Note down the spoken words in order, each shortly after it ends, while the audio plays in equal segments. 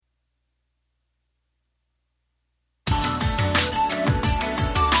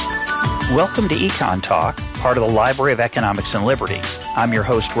Welcome to Econ Talk, part of the Library of Economics and Liberty. I'm your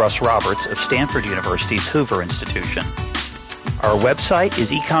host, Russ Roberts of Stanford University's Hoover Institution. Our website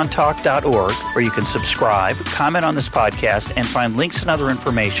is econtalk.org, where you can subscribe, comment on this podcast, and find links and other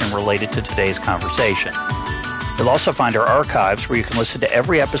information related to today's conversation. You'll also find our archives where you can listen to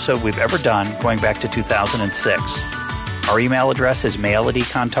every episode we've ever done going back to 2006. Our email address is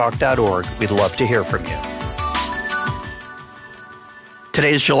mail@econtalk.org. We'd love to hear from you.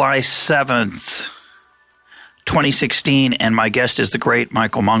 Today is July 7th, 2016, and my guest is the great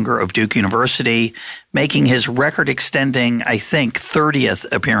Michael Munger of Duke University, making his record-extending, I think, 30th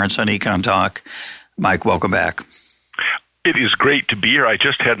appearance on Econ Talk. Mike, welcome back. It is great to be here. I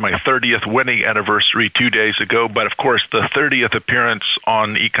just had my 30th wedding anniversary 2 days ago, but of course the 30th appearance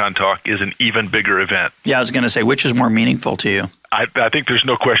on Econ Talk is an even bigger event. Yeah, I was going to say, which is more meaningful to you? I think there's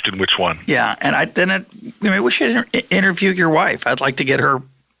no question which one. Yeah, and we should interview your wife. I'd like to get her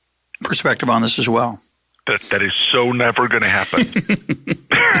perspective on this as well. That is so never going to happen.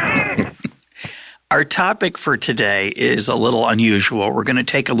 Our topic for today is a little unusual. We're going to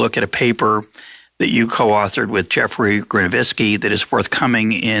take a look at a paper that you co-authored with Jeffrey Grinovisky that is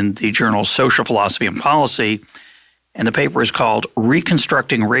forthcoming in the journal Social Philosophy and Policy. And the paper is called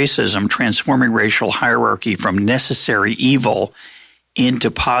Reconstructing Racism, Transforming Racial Hierarchy from Necessary Evil into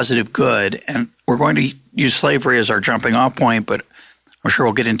Positive Good. And we're going to use slavery as our jumping off point, but I'm sure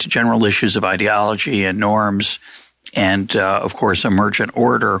we'll get into general issues of ideology and norms and, of course, emergent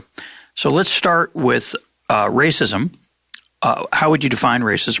order. So let's start with racism. How would you define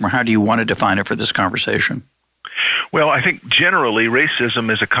racism, or how do you want to define it for this conversation? Well, I think generally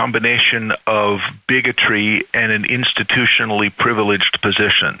racism is a combination of bigotry and an institutionally privileged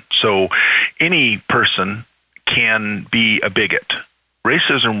position. So any person can be a bigot.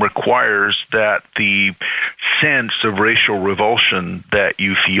 Racism requires that the sense of racial revulsion that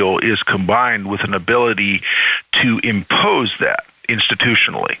you feel is combined with an ability to impose that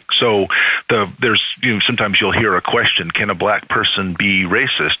institutionally. So there's sometimes you'll hear a question, can a black person be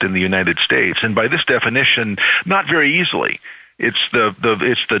racist in the United States? And by this definition, not very easily. It's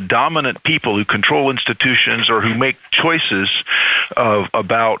the dominant people who control institutions or who make choices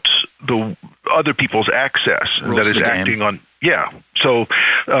about the other people's access and that is acting on. Yeah. So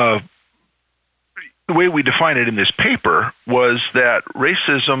the way we define it in this paper was that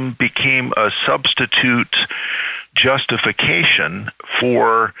racism became a substitute justification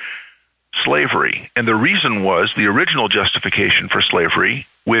for slavery. And the reason was the original justification for slavery,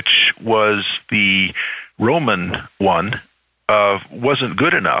 which was the Roman one, wasn't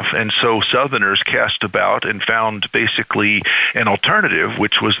good enough. And so Southerners cast about and found basically an alternative,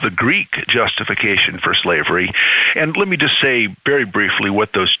 which was the Greek justification for slavery. And let me just say very briefly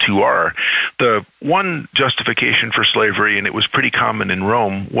what those two are. The one justification for slavery, and it was pretty common in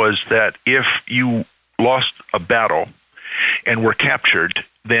Rome, was that if you lost a battle and were captured,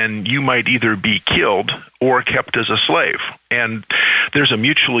 then you might either be killed or kept as a slave. And there's a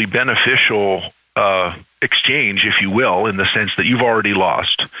mutually beneficial exchange, if you will, in the sense that you've already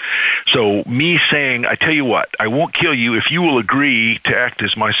lost. So me saying, I tell you what, I won't kill you if you will agree to act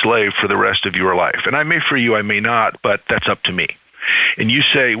as my slave for the rest of your life. And I may free you, I may not, but that's up to me. And you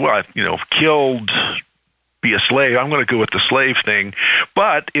say, well, killed, be a slave, I'm going to go with the slave thing.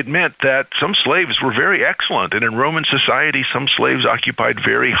 But it meant that some slaves were very excellent. And in Roman society, some slaves occupied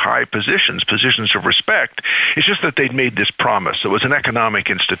very high positions of respect. It's just that they'd made this promise. It was an economic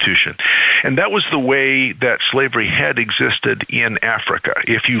institution. And that was the way that slavery had existed in Africa.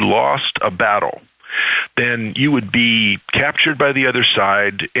 If you lost a battle, then you would be captured by the other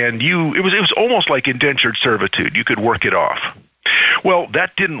side, and it was almost like indentured servitude. You could work it off. Well,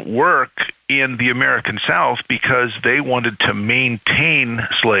 that didn't work in the American South because they wanted to maintain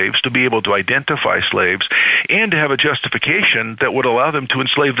slaves, to be able to identify slaves, and to have a justification that would allow them to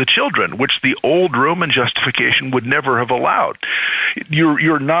enslave the children, which the old Roman justification would never have allowed.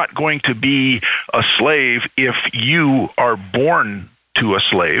 You're not going to be a slave if you are born to a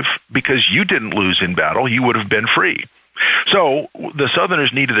slave because you didn't lose in battle. You would have been free. So the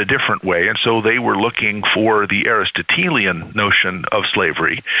Southerners needed a different way, and so they were looking for the Aristotelian notion of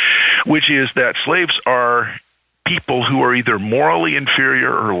slavery, which is that slaves are people who are either morally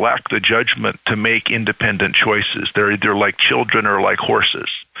inferior or lack the judgment to make independent choices. They're either like children or like horses.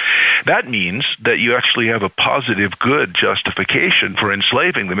 That means that you actually have a positive good justification for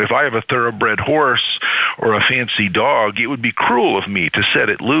enslaving them. If I have a thoroughbred horse or a fancy dog, it would be cruel of me to set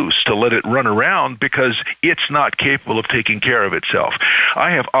it loose, to let it run around because it's not capable of taking care of itself.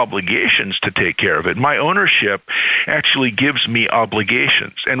 I have obligations to take care of it. My ownership actually gives me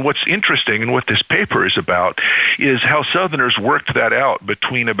obligations. And what's interesting and what this paper is about is how Southerners worked that out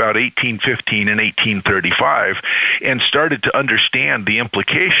between about 1815 and 1835 and started to understand the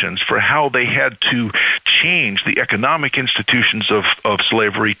implications for how they had to change the economic institutions of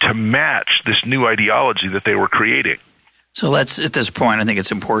slavery to match this new ideology that they were creating. So let's, at this point, I think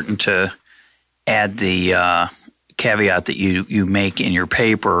it's important to add the caveat that you make in your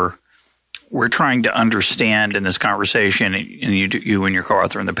paper. We're trying to understand in this conversation, and you and your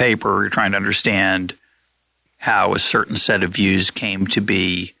co-author in the paper, you're trying to understand how a certain set of views came to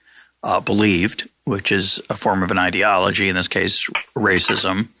be believed, which is a form of an ideology, in this case,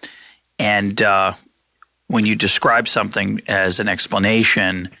 racism. And when you describe something as an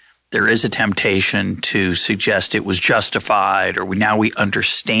explanation, there is a temptation to suggest it was justified or now we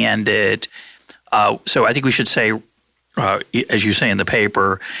understand it. So I think we should say, as you say in the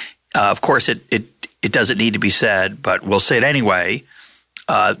paper, of course it doesn't need to be said, but we'll say it anyway.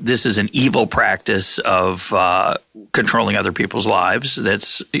 This is an evil practice of controlling other people's lives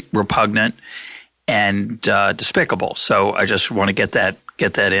that's repugnant and despicable. So I just want to get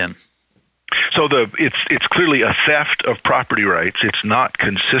that in. So it's clearly a theft of property rights. It's not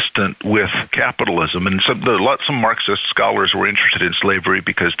consistent with capitalism. And some Marxist scholars were interested in slavery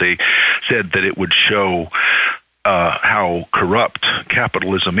because they said that it would show how corrupt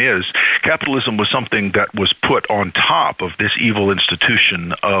capitalism is. Capitalism was something that was put on top of this evil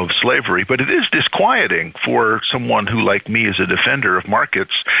institution of slavery, but it is disquieting for someone who, like me, is a defender of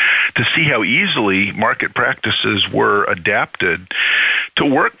markets, to see how easily market practices were adapted to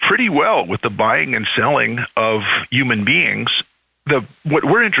work pretty well with the buying and selling of human beings. What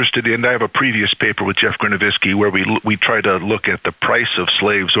we're interested in, I have a previous paper with Jeff Grunivisky where we try to look at the price of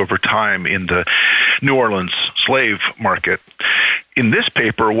slaves over time in the New Orleans slave market. In this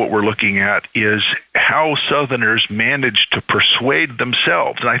paper, what we're looking at is how Southerners managed to persuade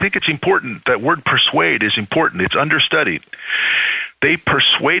themselves. And I think it's important, that word persuade is important. It's understudied. They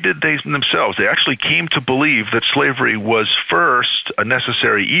persuaded themselves. They actually came to believe that slavery was first a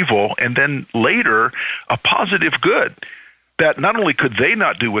necessary evil and then later a positive good. That not only could they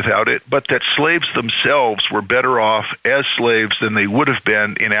not do without it, but that slaves themselves were better off as slaves than they would have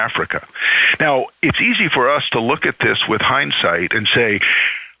been in Africa. Now, it's easy for us to look at this with hindsight and say,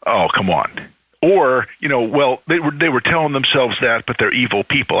 oh, come on. Or, well, they were telling themselves that, but they're evil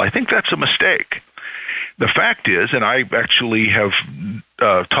people. I think that's a mistake. The fact is, and I actually have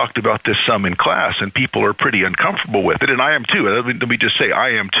talked about this some in class, and people are pretty uncomfortable with it, and I am too. Let me just say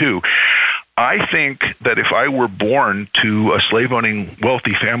I am too. I think that if I were born to a slave-owning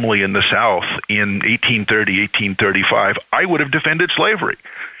wealthy family in the South in 1830, 1835, I would have defended slavery.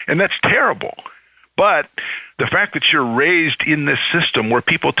 And that's terrible. But the fact that you're raised in this system where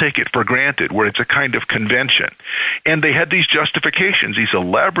people take it for granted, where it's a kind of convention, and they had these justifications, these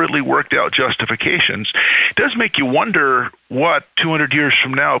elaborately worked out justifications, it does make you wonder what 200 years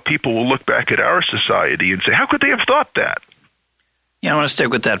from now people will look back at our society and say, how could they have thought that? Yeah, I want to stick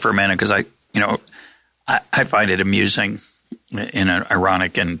with that for a minute because I find it amusing in an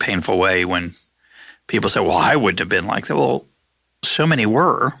ironic and painful way when people say, well, I wouldn't have been like that. Well, so many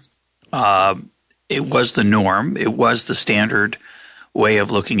were. It was the norm. It was the standard way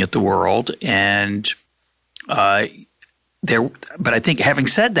of looking at the world. And but I think having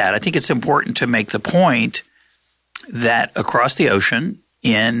said that, I think it's important to make the point that across the ocean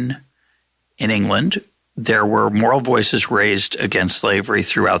in England, there were moral voices raised against slavery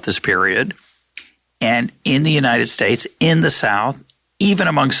throughout this period. And in the United States, in the South, even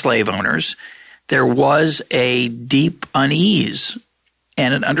among slave owners, there was a deep unease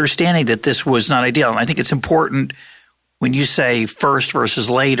and an understanding that this was not ideal. And I think it's important when you say first versus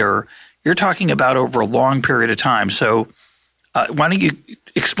later, you're talking about over a long period of time. So why don't you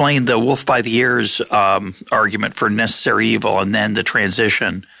explain the wolf by the ears argument for necessary evil and then the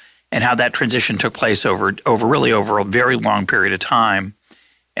transition and how that transition took place over a very long period of time,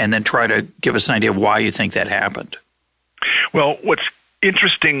 and then try to give us an idea of why you think that happened. Well, what's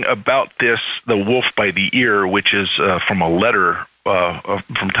interesting about this, the wolf by the ear, which is from a letter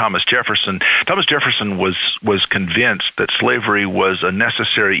from Thomas Jefferson. Thomas Jefferson was convinced that slavery was a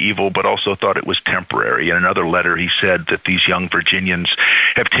necessary evil, but also thought it was temporary. In another letter, he said that these young Virginians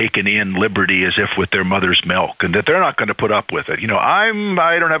have taken in liberty as if with their mother's milk, and that they're not going to put up with it.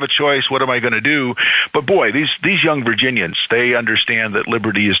 I don't have a choice. What am I going to do? But boy, these young Virginians, they understand that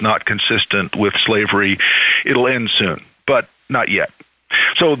liberty is not consistent with slavery. It'll end soon, but not yet.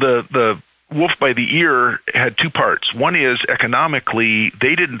 So the wolf by the ear had two parts. One is economically,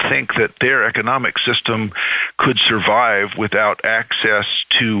 they didn't think that their economic system could survive without access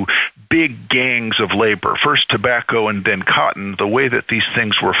to big gangs of labor. First tobacco and then cotton. The way that these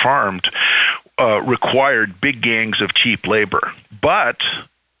things were farmed required big gangs of cheap labor. But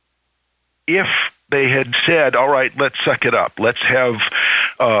if they had said, all right, let's suck it up. Let's have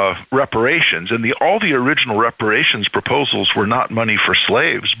reparations. And all the original reparations proposals were not money for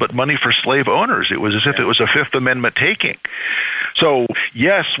slaves, but money for slave owners. It was as if it was a Fifth Amendment taking. So,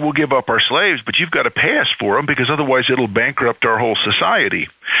 yes, we'll give up our slaves, but you've got to pay us for them because otherwise it'll bankrupt our whole society.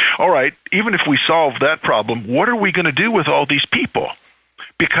 All right, even if we solve that problem, what are we going to do with all these people?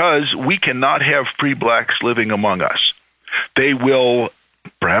 Because we cannot have free blacks living among us. They will,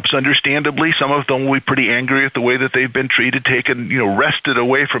 perhaps understandably, some of them will be pretty angry at the way that they've been treated, taken, wrested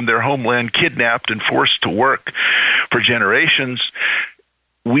away from their homeland, kidnapped and forced to work for generations.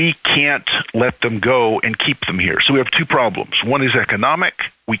 We can't let them go and keep them here. So we have two problems. One is economic.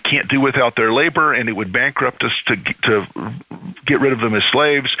 We can't do without their labor, and it would bankrupt us to get rid of them as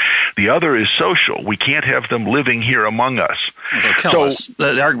slaves. The other is social. We can't have them living here among us. They'll kill us.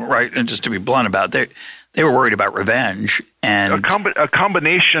 The argument, right, and just to be blunt about it, they were worried about revenge. And a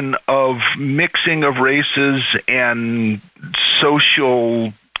combination of mixing of races and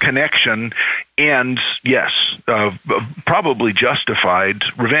social connection and, yes, probably justified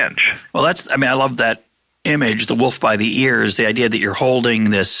revenge. Well, I love that image, the wolf by the ears, the idea that you're holding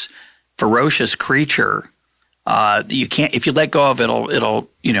this ferocious creature that you can't, if you let go of it,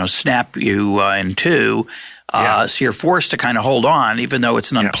 it'll snap you in two. So you're forced to kind of hold on, even though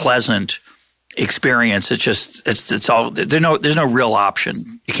it's an unpleasant experience. It's all, there's no real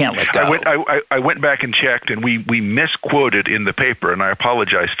option. You can't let go. I went back and checked, and we misquoted in the paper, and I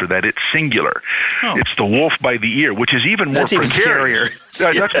apologize for that. It's singular. Oh. It's the wolf by the ear, which is even more precarious.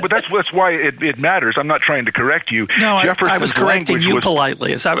 That's why it matters. I'm not trying to correct you. No, I was correcting you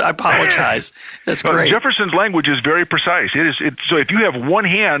politely. So I apologize. That's great. Jefferson's language is very precise. So if you have one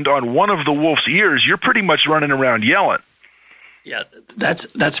hand on one of the wolf's ears, you're pretty much running around yelling. Yeah,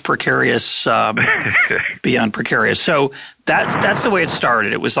 that's precarious, beyond precarious. So that's the way it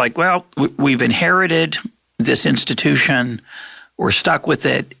started. It was like, well, we've inherited this institution. We're stuck with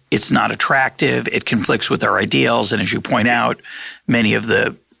it. It's not attractive. It conflicts with our ideals. And as you point out, many of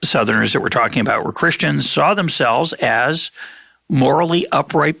the Southerners that we're talking about were Christians, saw themselves as morally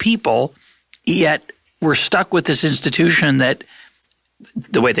upright people, yet we're stuck with this institution that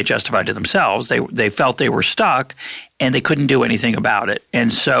the way they justified to themselves, they felt they were stuck and they couldn't do anything about it.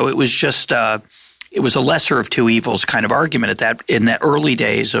 And so it was just it was a lesser of two evils kind of argument in that early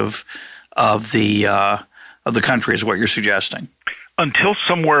days of the country is what you're suggesting. Until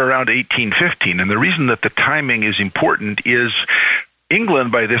somewhere around 1815. And the reason that the timing is important is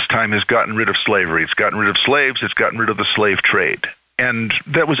England by this time has gotten rid of slavery. It's gotten rid of slaves. It's gotten rid of the slave trade. And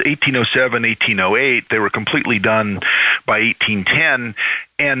that was 1807, 1808. They were completely done by 1810.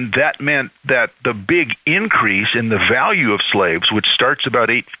 And that meant that the big increase in the value of slaves, which starts about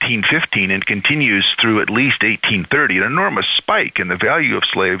 1815 and continues through at least 1830, an enormous spike in the value of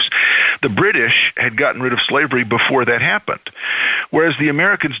slaves, the British had gotten rid of slavery before that happened. Whereas the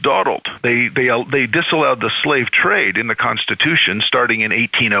Americans dawdled. They disallowed the slave trade in the Constitution starting in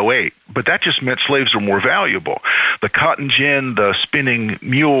 1808. But that just meant slaves were more valuable. The cotton gin, the spinning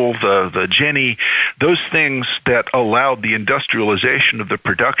mule, the jenny, those things that allowed the industrialization of the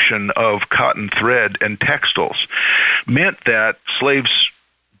production of cotton thread and textiles meant that slaves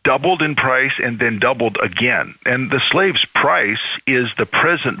doubled in price and then doubled again. And the slave's price is the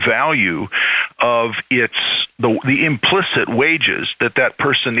present value of the implicit wages that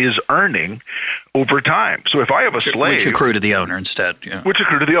person is earning over time. So if I have a slave, which accrue to the owner instead, which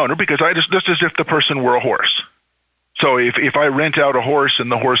accrue to the owner, because just as if the person were a horse. So if I rent out a horse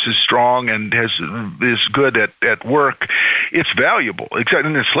and the horse is strong and is good at work, it's valuable.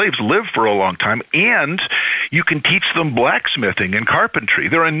 And the slaves live for a long time, and you can teach them blacksmithing and carpentry.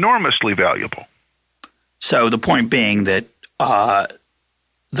 They're enormously valuable. So the point being that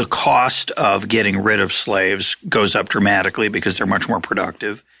the cost of getting rid of slaves goes up dramatically because they're much more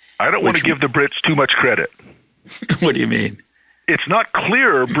productive. I don't want to give the Brits too much credit. What do you mean? It's not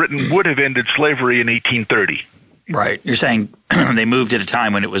clear Britain would have ended slavery in 1830. Right. You're saying they moved at a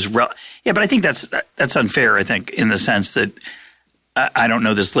time when it was but I think that's unfair, I think, in the sense that I don't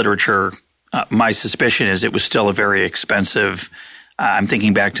know this literature. My suspicion is it was still a very expensive. I'm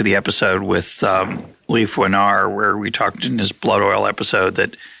thinking back to the episode with Lee Fouinard where we talked in his blood oil episode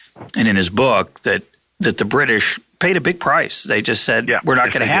and in his book that the British paid a big price. They just said, we're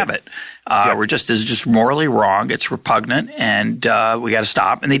not going to have it. This is just morally wrong. It's repugnant, and we got to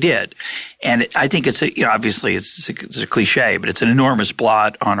stop. And they did. And I think it's obviously it's a cliche, but it's an enormous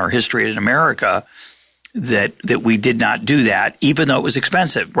blot on our history in America that we did not do that, even though it was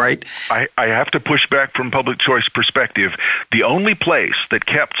expensive, right? I have to push back from public choice perspective. The only place that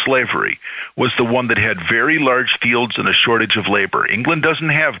kept slavery was the one that had very large fields and a shortage of labor. England doesn't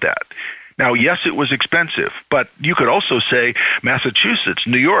have that. Now, yes, it was expensive, but you could also say Massachusetts,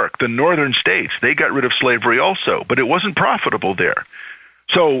 New York, the northern states, they got rid of slavery also, but it wasn't profitable there.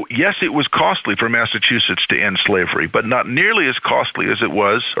 So, yes, it was costly for Massachusetts to end slavery, but not nearly as costly as it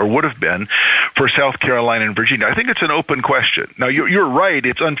was or would have been for South Carolina and Virginia. I think it's an open question. Now, you're right.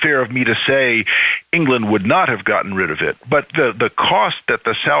 It's unfair of me to say England would not have gotten rid of it, but the cost that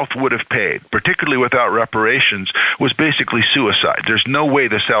the South would have paid, particularly without reparations, was basically suicide. There's no way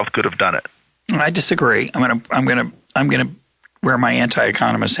the South could have done it. I disagree. I'm gonna wear my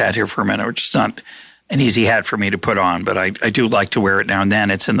anti-economist hat here for a minute, which is not an easy hat for me to put on, but I do like to wear it now and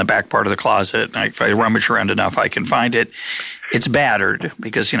then. It's in the back part of the closet. If I rummage around enough, I can find it. It's battered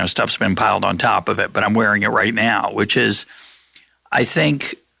because, stuff's been piled on top of it, but I'm wearing it right now, which is, I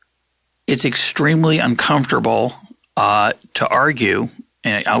think it's extremely uncomfortable to argue,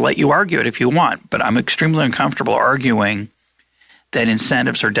 and I'll let you argue it if you want, but I'm extremely uncomfortable arguing that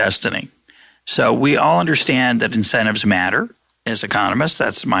incentives are destiny. So we all understand that incentives matter. As economists,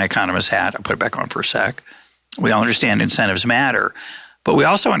 that's my economist hat. I'll put it back on for a sec. We all understand incentives matter, but we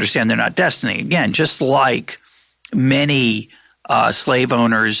also understand they're not destiny. Again, just like many slave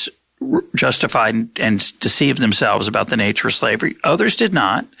owners justified and deceived themselves about the nature of slavery, others did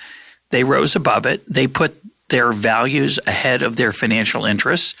not. They rose above it. They put their values ahead of their financial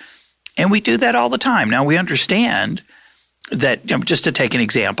interests, and we do that all the time. Now, we understand that, just to take an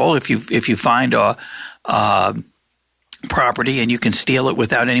example, if you find a property and you can steal it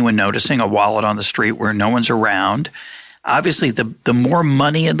without anyone noticing, a wallet on the street where no one's around, obviously the more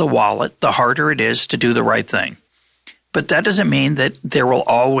money in the wallet, the harder it is to do the right thing. But that doesn't mean that there will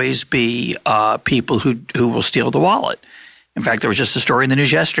always be people who will steal the wallet. In fact, there was just a story in the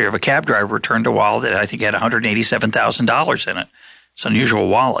news yesterday of a cab driver returned a wallet that I think had $187,000 in it. It's an unusual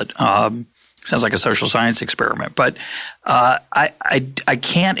wallet. Sounds like a social science experiment. But I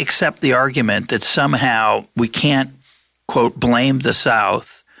can't accept the argument that somehow we can't, quote, blame the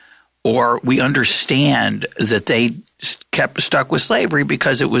South, or we understand that they kept stuck with slavery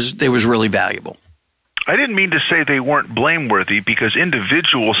because it was really valuable. I didn't mean to say they weren't blameworthy, because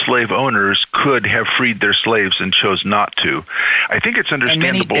individual slave owners could have freed their slaves and chose not to. I think it's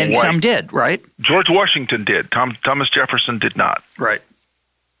understandable and why. Some did, right? George Washington did. Thomas Jefferson did not. Right.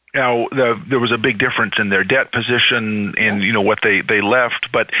 Now, there was a big difference in their debt position and what they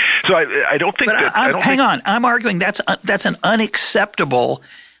left, but so I don't think that. Hang on, I'm arguing that's an unacceptable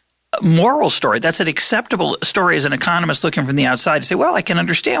moral story. That's an acceptable story as an economist looking from the outside to say, well, I can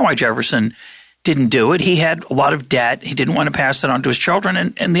understand why Jefferson didn't do it. He had a lot of debt. He didn't want to pass it on to his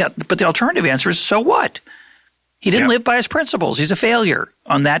children, but the alternative answer is, so what? He didn't live by his principles. He's a failure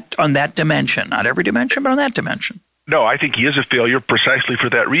on that dimension, not every dimension, but on that dimension. No, I think he is a failure precisely for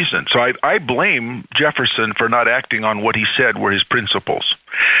that reason. So I blame Jefferson for not acting on what he said were his principles.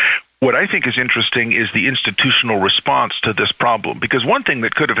 What I think is interesting is the institutional response to this problem, because one thing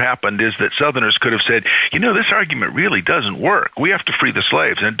that could have happened is that Southerners could have said, this argument really doesn't work. We have to free the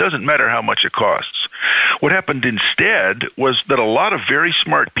slaves, and it doesn't matter how much it costs. What happened instead was that a lot of very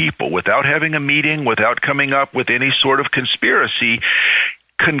smart people, without having a meeting, without coming up with any sort of conspiracy,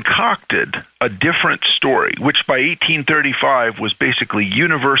 concocted a different story, which by 1835 was basically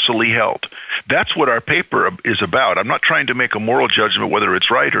universally held. That's what our paper is about. I'm not trying to make a moral judgment whether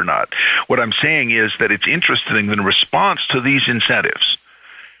it's right or not. What I'm saying is that it's interesting in response to these incentives.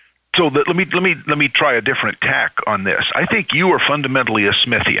 So let me try a different tack on this. I think you are fundamentally a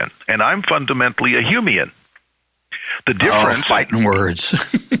Smithian, and I'm fundamentally a Humean. The difference, fighting words.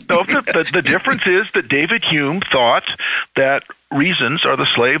 No, the difference is that David Hume thought that reasons are the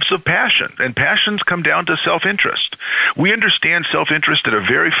slaves of passion, and passions come down to self-interest. We understand self-interest at a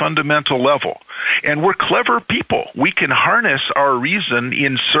very fundamental level, and we're clever people. We can harness our reason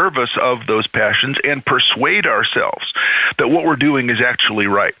in service of those passions and persuade ourselves that what we're doing is actually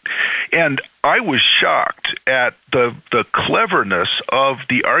right. And I was shocked at the cleverness of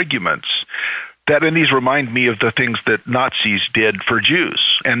the arguments and these remind me of the things that Nazis did for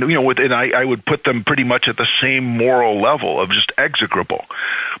Jews. And, I would put them pretty much at the same moral level of just execrable.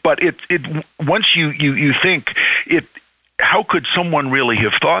 But once you think how could someone really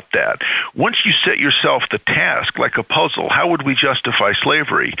have thought that? Once you set yourself the task like a puzzle, how would we justify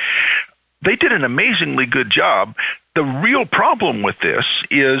slavery? They did an amazingly good job. The real problem with this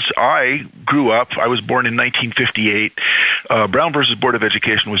is I was born in 1958. Brown versus Board of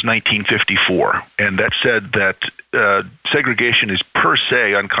Education was 1954. And that said that segregation is per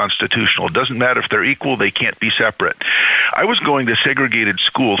se unconstitutional. It doesn't matter if they're equal, they can't be separate. I was going to segregated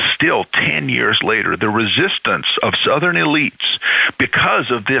schools still 10 years later. The resistance of Southern elites because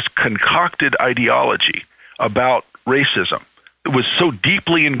of this concocted ideology about racism was so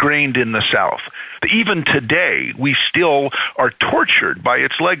deeply ingrained in the South. Even today, we still are tortured by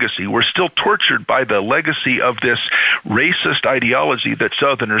its legacy. We're still tortured by the legacy of this racist ideology that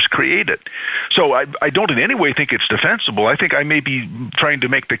Southerners created. So I don't in any way think it's defensible. I think I may be trying to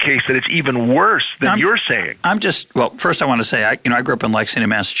make the case that it's even worse than you're saying. First I want to say, I grew up in Lexington,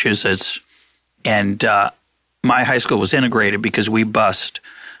 Massachusetts, and my high school was integrated because we bused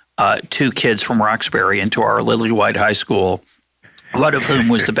 2 kids from Roxbury into our Lily White High School, one of whom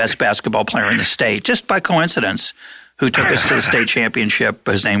was the best basketball player in the state, just by coincidence, who took us to the state championship.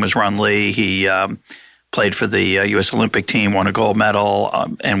 His name was Ron Lee. He played for the U.S. Olympic team, won a gold medal,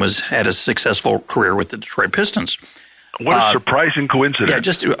 and had a successful career with the Detroit Pistons. What a surprising coincidence.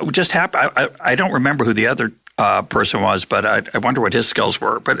 Yeah, just happened. I don't remember who the other person was, but I wonder what his skills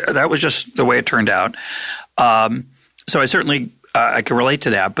were. But that was just the way it turned out. So I certainly I can relate to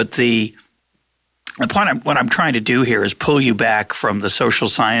that. But the point what I'm trying to do here is pull you back from the social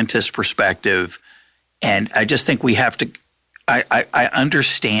scientist perspective, and I just think we have to I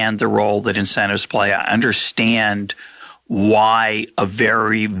understand the role that incentives play. I understand why a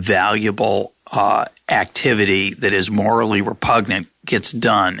very valuable activity that is morally repugnant gets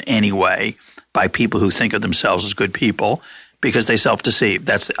done anyway by people who think of themselves as good people because they self-deceive.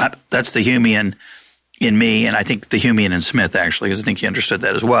 That's the Humean in me, and I think the Humean in Smith, actually, because I think he understood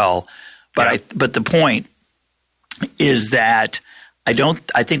that as well. But but the point is that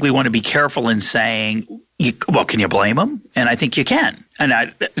I think we want to be careful in saying, can you blame them? And I think you can.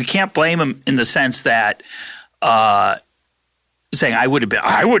 And you can't blame them in the sense that saying I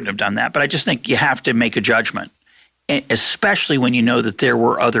wouldn't have done that. But I just think you have to make a judgment, especially when you know that there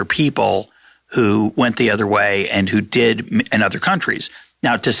were other people who went the other way and who did in other countries.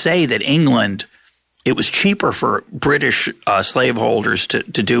 Now, to say that England, it was cheaper for British slaveholders to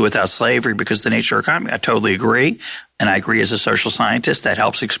do without slavery because of the nature of the economy, I totally agree. And I agree as a social scientist that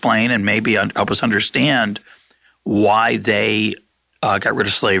helps explain and maybe help us understand why they got rid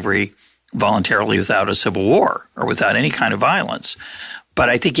of slavery voluntarily without a civil war or without any kind of violence. But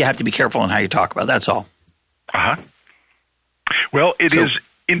I think you have to be careful in how you talk about it. That's all. Uh-huh. Well, it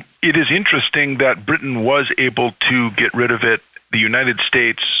is interesting that Britain was able to get rid of it. The United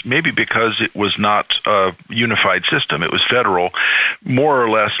States, maybe because it was not a unified system, it was federal, more or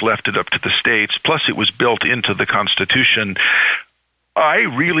less left it up to the states, plus it was built into the Constitution. I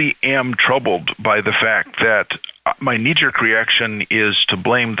really am troubled by the fact that my knee-jerk reaction is to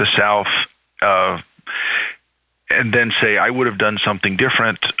blame the South and then say I would have done something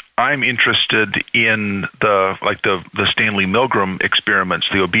different. I'm interested in the Stanley Milgram experiments,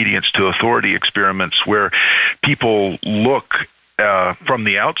 the obedience to authority experiments, where people look from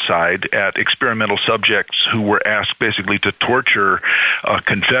the outside at experimental subjects who were asked basically to torture a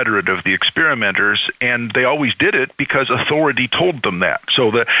confederate of the experimenters, and they always did it because authority told them that.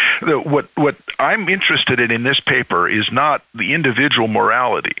 So what I'm interested in this paper is not the individual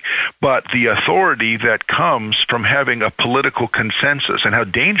morality, but the authority that comes from having a political consensus and how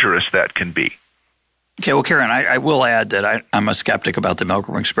dangerous that can be. Okay, well, Karen, I will add that I'm a skeptic about the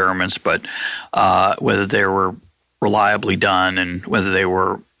Milgram experiments, but whether they were reliably done and whether they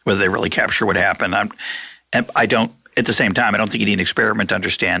really capture what happened. I don't. At the same time, I don't think you need an experiment to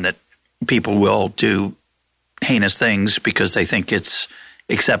understand that people will do heinous things because they think it's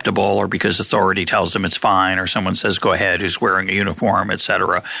acceptable or because authority tells them it's fine or someone says go ahead who's wearing a uniform, et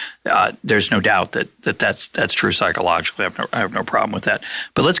cetera. There's no doubt that's true psychologically. I have no problem with that.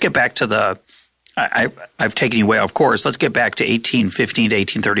 But let's get back to I've taken you way off course. Let's get back to 1815 to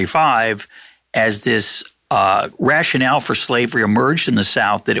 1835 as this rationale for slavery emerged in the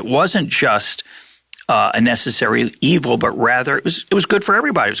South, that it wasn't just a necessary evil, but rather it was good for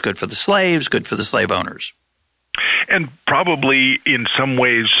everybody. It was good for the slaves, good for the slave owners. And probably in some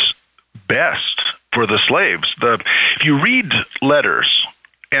ways best for the slaves. If you read letters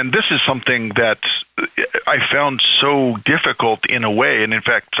And this is something that I found so difficult in a way. And in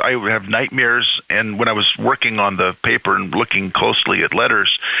fact, I would have nightmares. And when I was working on the paper and looking closely at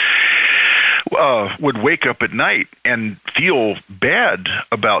letters, would wake up at night and feel bad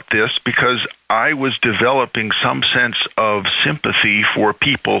about this because I was developing some sense of sympathy for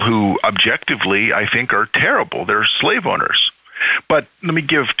people who objectively I think are terrible. They're slave owners. But let me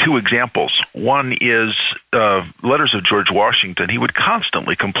give two examples. One is letters of George Washington. He would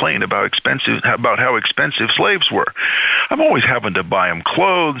constantly complain about how expensive slaves were. I'm always having to buy them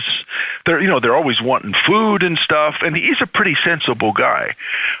clothes. They're always wanting food and stuff. And he's a pretty sensible guy.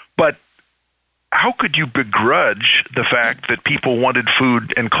 But how could you begrudge the fact that people wanted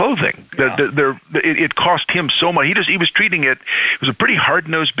food and clothing? Yeah. It cost him so much. He was treating it. He was a pretty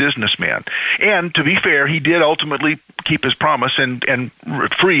hard-nosed businessman. And to be fair, he did ultimately keep his promise and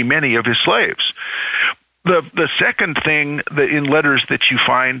free many of his slaves. The second thing that in letters that you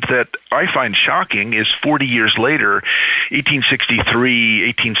find that I find shocking is 40 years later, 1863,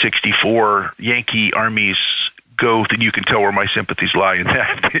 1864, Yankee armies go, and you can tell where my sympathies lie in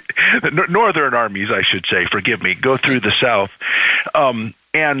that. Northern armies, I should say, forgive me, go through the South.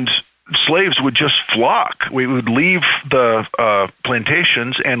 And slaves would just flock. We would leave the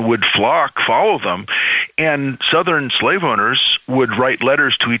plantations and would follow them. And Southern slave owners would write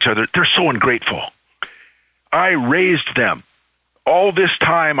letters to each other. They're so ungrateful. I raised them. All this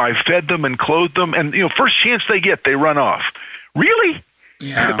time I fed them and clothed them. And, first chance they get, they run off. Really?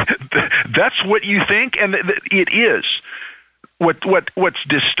 Yeah. That's what you think, and it is. What's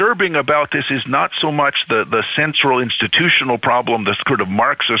disturbing about this is not so much the central institutional problem, the sort of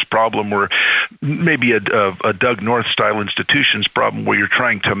Marxist problem, or maybe a Doug North style institutions problem, where you're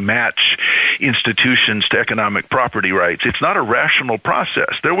trying to match institutions to economic property rights. It's not a rational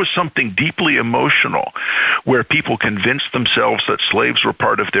process. There was something deeply emotional where people convinced themselves that slaves were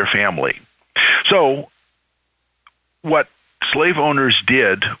part of their family. So, what slave owners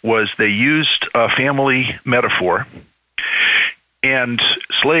did was they used a family metaphor, and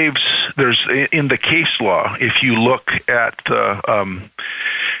slaves, there's in the case law, if you look at the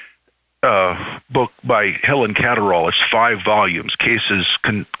book by Helen Catterall, it's 5 volumes, cases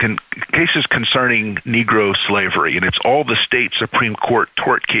concerning Negro slavery, and it's all the state Supreme Court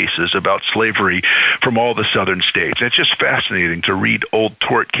tort cases about slavery from all the southern states. And it's just fascinating to read old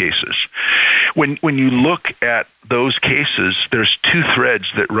tort cases. When you look at those cases, there's 2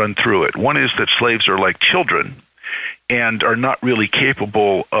 threads that run through it. One is that slaves are like children and are not really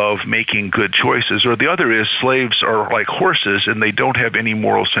capable of making good choices, or the other is slaves are like horses and they don't have any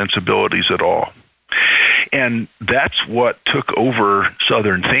moral sensibilities at all. And that's what took over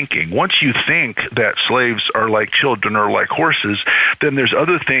Southern thinking. Once you think that slaves are like children or like horses, then there's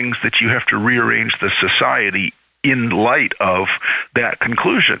other things that you have to rearrange the society in light of that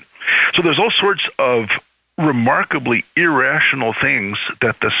conclusion. So there's all sorts of remarkably irrational things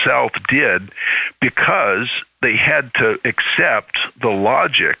that the South did because they had to accept the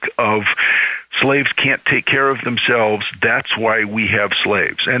logic of slaves can't take care of themselves, that's why we have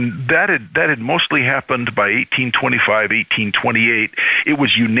slaves. And that had mostly happened by 1825, 1828. It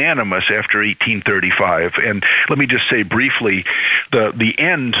was unanimous after 1835. And let me just say briefly, the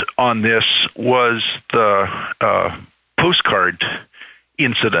end on this was the postcard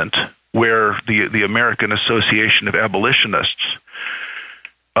incident where the American Association of Abolitionists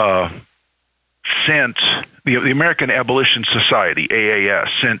sent, the American Abolition Society, AAS,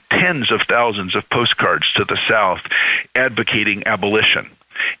 sent tens of thousands of postcards to the South advocating abolition.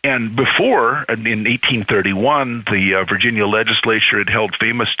 And before, in 1831, the Virginia legislature had held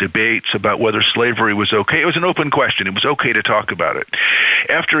famous debates about whether slavery was okay. It was an open question. It was okay to talk about it.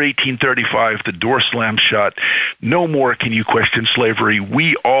 After 1835, the door slammed shut. No more can you question slavery.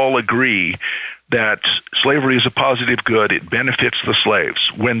 We all agree that slavery is a positive good. It benefits the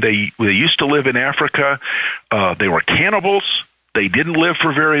slaves. When they used to live in Africa, they were cannibals. They didn't live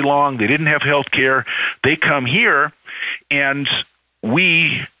for very long. They didn't have health care. They come here, and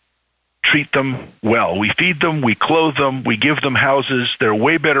we treat them well. We feed them, we clothe them, we give them houses. They're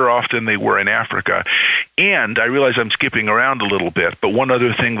way better off than they were in Africa. And I realize I'm skipping around a little bit, but one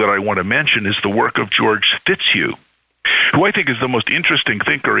other thing that I want to mention is the work of George Fitzhugh, who I think is the most interesting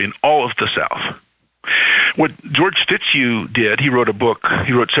thinker in all of the South. What George Fitzhugh did, he wrote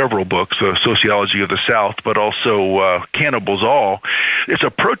several books, Sociology of the South, but also Cannibals All. It's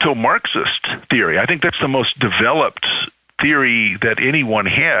a proto-Marxist theory. I think that's the most developed theory that anyone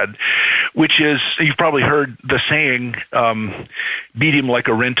had, which is, you've probably heard the saying, beat him like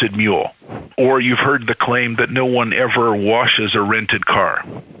a rented mule, or you've heard the claim that no one ever washes a rented car.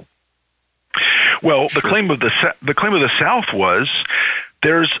 Well, the claim of the South was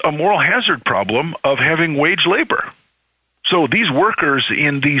there's a moral hazard problem of having wage labor. So these workers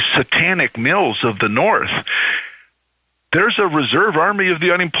in these satanic mills of the North, there's a reserve army of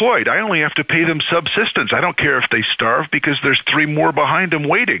the unemployed. I only have to pay them subsistence. I don't care if they starve because there's 3 more behind them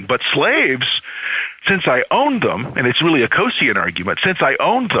waiting. But slaves, since I own them, and it's really a Cossian argument, since I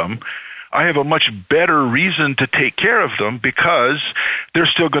own them, I have a much better reason to take care of them because they're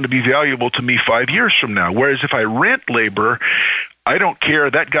still going to be valuable to me 5 years from now. Whereas if I rent labor, I don't care.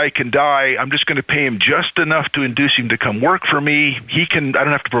 That guy can die. I'm just going to pay him just enough to induce him to come work for me. I don't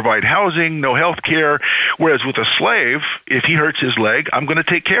have to provide housing, no health care. Whereas with a slave, if he hurts his leg, I'm going to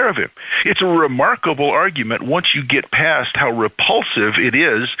take care of him. It's a remarkable argument once you get past how repulsive it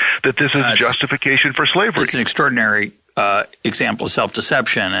is that this is justification for slavery. It's an extraordinary example of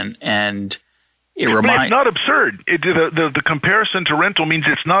self-deception, and it reminds. It's not absurd. The comparison to rental means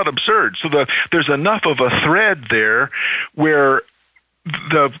it's not absurd. So there's enough of a thread there where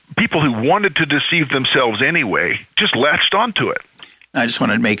the people who wanted to deceive themselves anyway just latched onto it. I just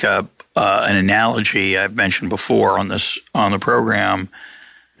want to make an analogy I've mentioned before on the program.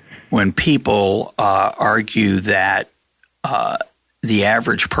 When people argue that the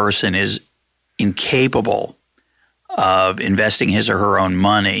average person is incapable of investing his or her own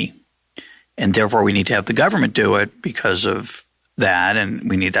money, and therefore we need to have the government do it because of that,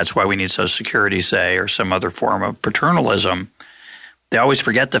 and that's why we need Social Security, say, or some other form of paternalism. They always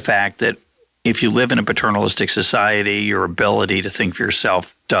forget the fact that if you live in a paternalistic society, your ability to think for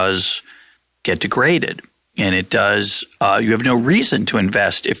yourself does get degraded, and it does. You have no reason to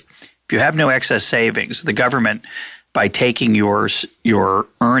invest if you have no excess savings. The government, by taking your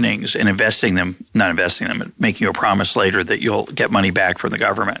earnings and not investing them, but making you a promise later that you'll get money back from the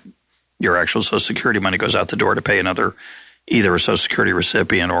government. Your actual Social Security money goes out the door to pay either a Social Security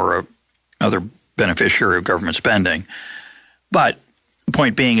recipient or other beneficiary of government spending. But the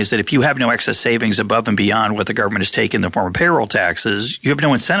point being is that if you have no excess savings above and beyond what the government has taken in the form of payroll taxes, you have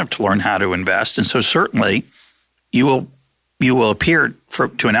no incentive to learn how to invest. And so certainly you will appear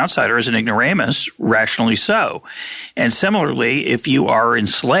to an outsider as an ignoramus, rationally so. And similarly, if you are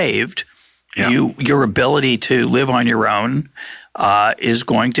enslaved, your ability to live on your own is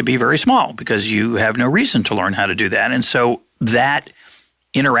going to be very small because you have no reason to learn how to do that. And so that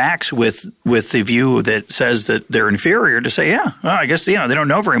interacts with the view that says that they're inferior to say, I guess they don't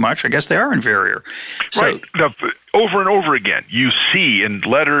know very much. I guess they are inferior. So, right. Over and over again, you see in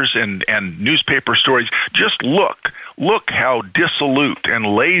letters and newspaper stories, just look how dissolute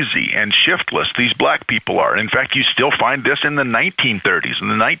and lazy and shiftless these black people are. In fact, you still find this in the 1930s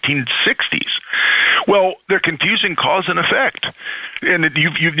and the 1960s. Well, they're confusing cause and effect. And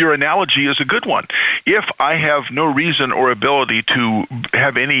your analogy is a good one. If I have no reason or ability to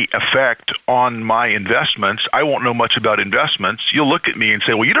have any effect on my investments, I won't know much about investments. You'll look at me and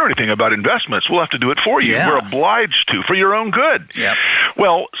say, well, you don't know anything about investments. We'll have to do it for you. Yeah. We're obliged to, for your own good. Yeah.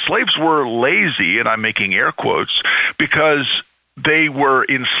 Well, slaves were lazy, and I'm making air quotes, because they were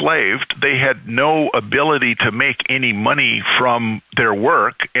enslaved. They had no ability to make any money from their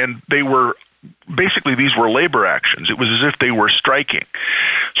work, and they were basically, these were labor actions. It was as if they were striking.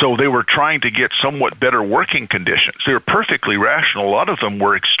 So they were trying to get somewhat better working conditions. They were perfectly rational. A lot of them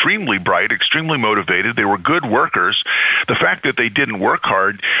were extremely bright, extremely motivated. They were good workers. The fact that they didn't work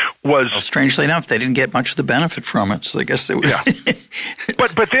hard was... Well, strangely enough, they didn't get much of the benefit from it, so I guess they would... Yeah.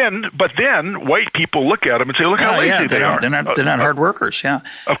 But then white people look at them and say, look how lazy they are. They're not hard workers, yeah.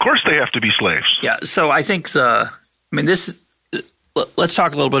 Of course they have to be slaves. Yeah, so I think let's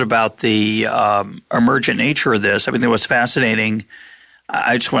talk a little bit about the emergent nature of this. I mean, what's fascinating,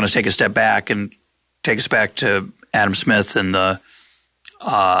 I just want to take a step back and take us back to Adam Smith and the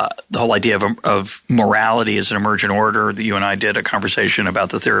whole idea of morality as an emergent order. That you and I did a conversation about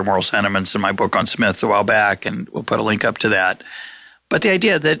the theory of moral sentiments in my book on Smith a while back, and we'll put a link up to that. But the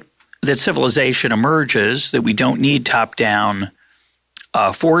idea that civilization emerges, that we don't need top-down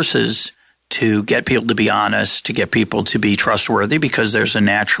forces to get people to be honest, to get people to be trustworthy, because there's a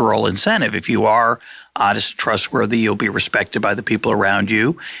natural incentive. If you are honest and trustworthy, you'll be respected by the people around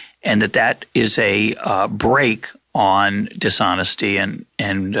you, and that is a break on dishonesty and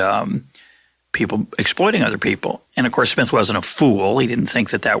people exploiting other people. And, of course, Smith wasn't a fool. He didn't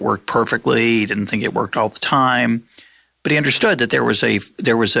think that worked perfectly. He didn't think it worked all the time. But he understood that there was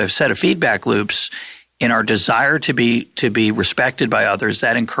a set of feedback loops in our desire to be respected by others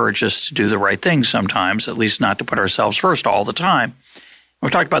that encourage us to do the right thing sometimes, at least not to put ourselves first all the time.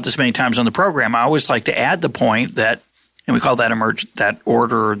 We've talked about this many times on the program. I always like to add the point that, and we call that that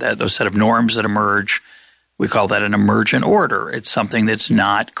order, those set of norms that emerge, we call that an emergent order. It's something that's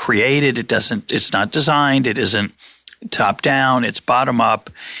not created. It's not designed. It isn't top down, it's bottom up,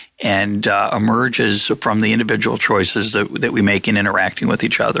 and emerges from the individual choices that we make in interacting with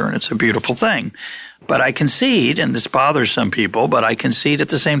each other. And it's a beautiful thing. But I concede, and this bothers some people, but I concede at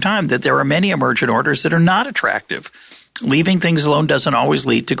the same time that there are many emergent orders that are not attractive. Leaving things alone doesn't always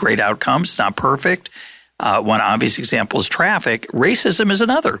lead to great outcomes. It's not perfect. One obvious example is traffic. Racism is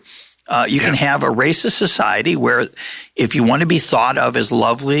another. You can have a racist society where if you want to be thought of as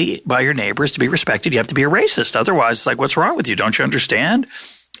lovely by your neighbors, to be respected, you have to be a racist. Otherwise, it's like, what's wrong with you? Don't you understand?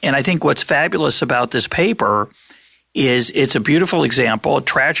 And I think what's fabulous about this paper is it's a beautiful example, a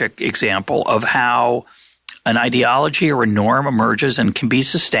tragic example of how an ideology or a norm emerges and can be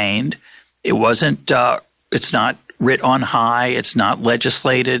sustained. It wasn't it's not writ on high. It's not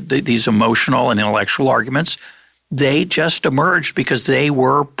legislated, these emotional and intellectual arguments. They just emerged because they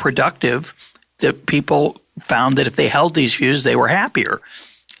were productive, that people found that if they held these views, they were happier.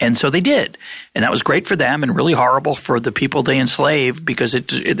 And so they did. And that was great for them and really horrible for the people they enslaved because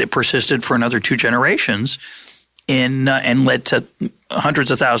it persisted for another 2 generations and led to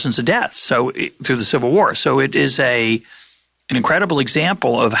hundreds of thousands of deaths through the Civil War. So it is an incredible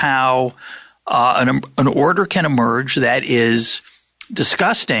example of how an order can emerge that is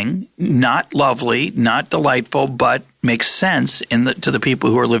disgusting, not lovely, not delightful, but makes sense to the people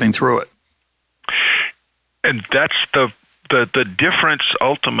who are living through it. And that's the difference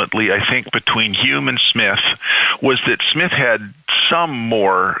ultimately, I think, between Hume and Smith was that Smith had some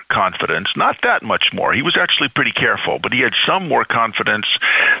more confidence, not that much more. He was actually pretty careful, but he had some more confidence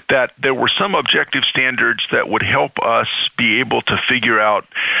that there were some objective standards that would help us be able to figure out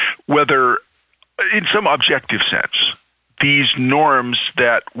whether, in some objective sense, these norms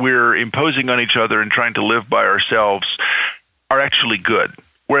that we're imposing on each other and trying to live by ourselves are actually good.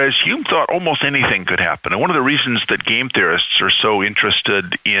 Whereas Hume thought almost anything could happen. And one of the reasons that game theorists are so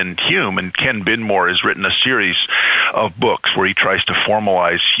interested in Hume, and Ken Binmore has written a series of books where he tries to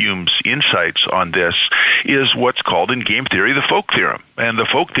formalize Hume's insights on this, is what's called in game theory the folk theorem. And the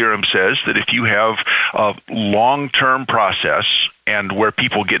folk theorem says that if you have a long-term process and where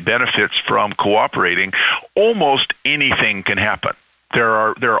people get benefits from cooperating, almost anything can happen. There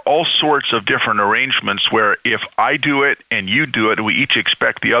are all sorts of different arrangements where if I do it and you do it and we each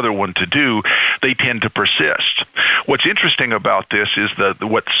expect the other one to do, they tend to persist. What's interesting about this is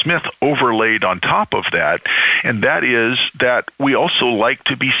what Smith overlaid on top of that, and that is that we also like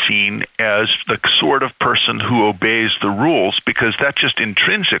to be seen as the sort of person who obeys the rules because that just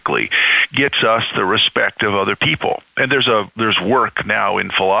intrinsically gets us the respect of other people. And there's work now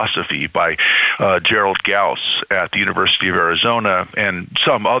in philosophy by Gerald Gauss at the University of Arizona and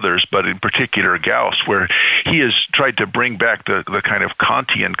some others, but in particular Gauss, where he has tried to bring back the kind of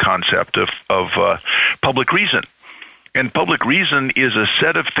Kantian concept of public reason. And public reason is a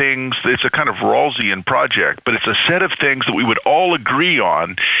set of things, it's a kind of Rawlsian project, but it's a set of things that we would all agree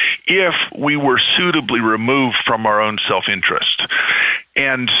on if we were suitably removed from our own self-interest.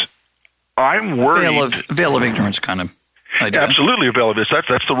 And I'm worried... Veil of ignorance kind of idea. Absolutely a veil of ignorance.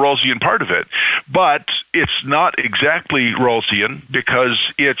 That's the Rawlsian part of it. But it's not exactly Rawlsian because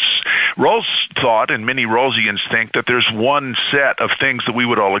Rawls thought, and many Rawlsians think, that there's one set of things that we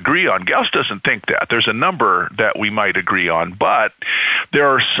would all agree on. Gauss doesn't think that. There's a number that we might agree on, but there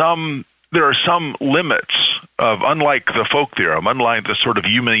are some limits of, unlike the folk theorem, unlike the sort of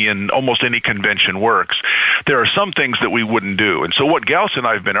Humean, almost any convention works, there are some things that we wouldn't do. And so what Gauss and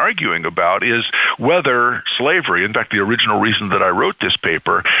I have been arguing about is whether slavery, in fact, the original reason that I wrote this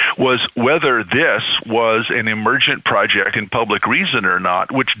paper, was whether this was an emergent project in public reason or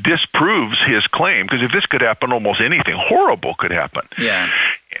not, which disproves his claim, because if this could happen, almost anything horrible could happen. Yeah.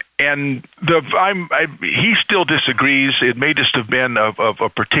 And he still disagrees. It may just have been of a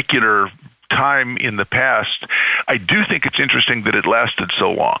particular time in the past. I do think it's interesting that it lasted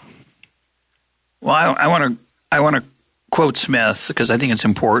so long. Well, I want to quote Smith because I think it's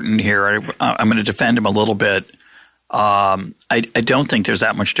important here. I'm going to defend him a little bit. I don't think there's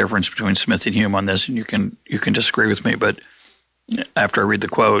that much difference between Smith and Hume on this, and you can disagree with me. But after I read the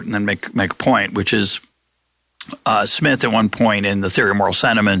quote and then make a point, which is Smith at one point in the Theory of Moral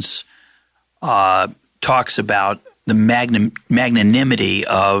Sentiments talks about the magnanimity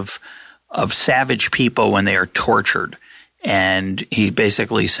of savage people when they are tortured. And he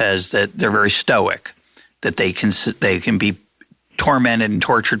basically says that they're very stoic, that they can be tormented and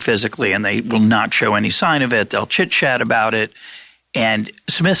tortured physically, and they will not show any sign of it. They'll chit-chat about it. And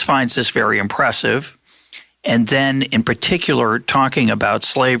Smith finds this very impressive. And then, in particular, talking about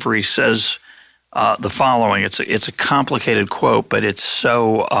slavery, says the following. It's a complicated quote, but it's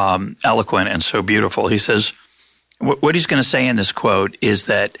so eloquent and so beautiful. He says, what he's going to say in this quote is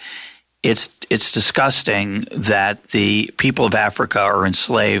that it's it's disgusting that the people of Africa are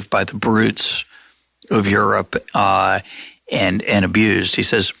enslaved by the brutes of Europe and abused. He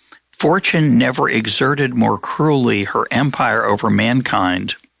says, fortune never exerted more cruelly her empire over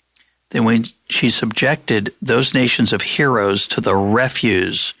mankind than when she subjected those nations of heroes to the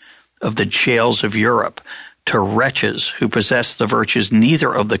refuse of the jails of Europe, to wretches who possess the virtues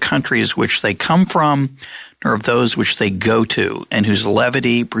neither of the countries which they come from nor of those which they go to, and whose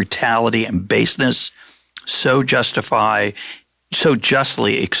levity, brutality, and baseness so justly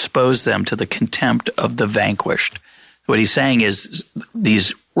expose them to the contempt of the vanquished. What he's saying is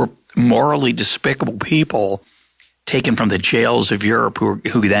these were morally despicable people taken from the jails of Europe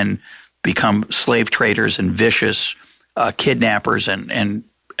who then become slave traders and vicious kidnappers and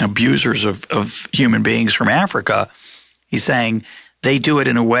abusers of human beings from Africa. He's saying they do it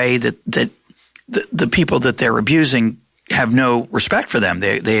in a way that the people that they're abusing have no respect for them.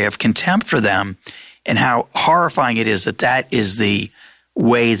 They have contempt for them, and how horrifying it is that is the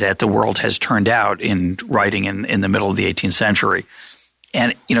way that the world has turned out in writing in the middle of the 18th century.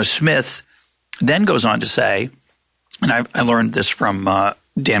 And, Smith then goes on to say, and I learned this from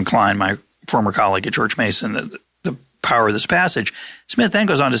Dan Klein, my former colleague at George Mason, the power of this passage. Smith then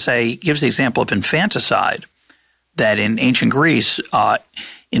goes on to say, gives the example of infanticide, that in ancient Greece,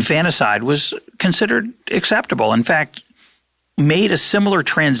 infanticide was considered acceptable. In fact, made a similar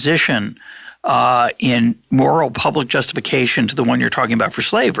transition in moral public justification to the one you're talking about for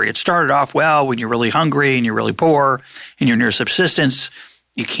slavery. It started off, well, when you're really hungry and you're really poor and you're near subsistence,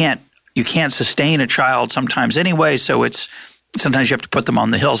 you can't sustain a child sometimes anyway, so sometimes you have to put them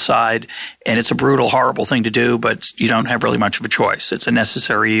on the hillside, and it's a brutal, horrible thing to do, but you don't have really much of a choice. It's a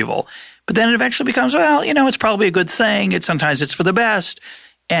necessary evil. But then it eventually becomes, well, it's probably a good thing. Sometimes it's for the best.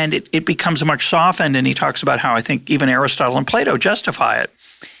 And it becomes much softened, and he talks about how I think even Aristotle and Plato justify it.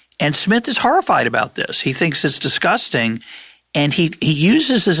 And Smith is horrified about this. He thinks it's disgusting, and he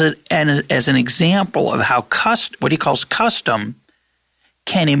uses as an example of how what he calls custom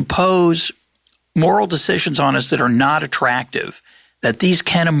can impose moral decisions on us that are not attractive, that these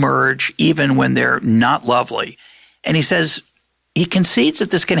can emerge even when they're not lovely. And he says he concedes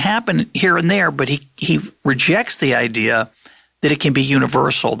that this can happen here and there, but he rejects the idea that it can be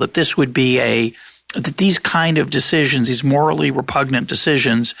universal, that this would be that these kind of decisions, these morally repugnant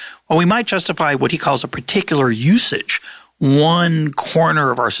decisions, well, we might justify what he calls a particular usage, one corner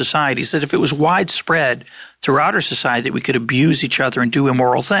of our society. He said if it was widespread throughout our society that we could abuse each other and do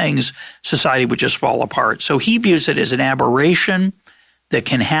immoral things, society would just fall apart. So he views it as an aberration that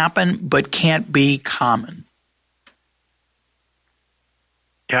can happen but can't be common.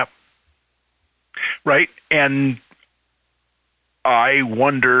 Yep. Right. And I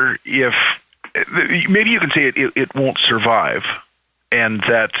wonder if maybe you can say it won't survive, and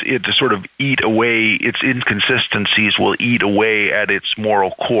that it to sort of eat away, its inconsistencies will eat away at its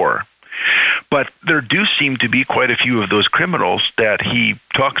moral core. But there do seem to be quite a few of those criminals that he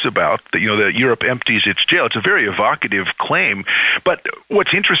talks about, that that Europe empties its jail. It's a very evocative claim. But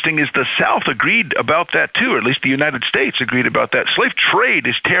what's interesting is the South agreed about that too, or at least the United States agreed about that. Slave trade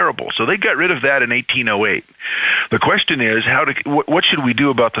is terrible, so they got rid of that in 1808. The question is, what should we do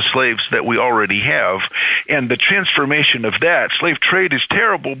about the slaves that we already have? And the transformation of that, slave trade is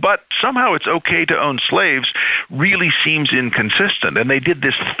terrible, but somehow it's okay to own slaves, really seems inconsistent. And they did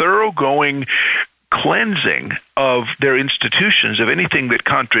this thoroughgoing cleansing of their institutions of anything that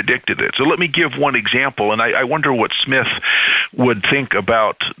contradicted it. So let me give one example, and I wonder what Smith would think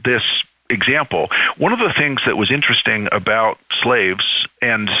about this example. One of the things that was interesting about slaves,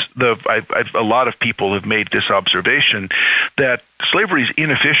 and a lot of people have made this observation, that slavery is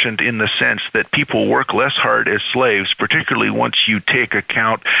inefficient in the sense that people work less hard as slaves, particularly once you take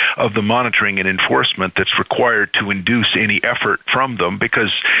account of the monitoring and enforcement that's required to induce any effort from them,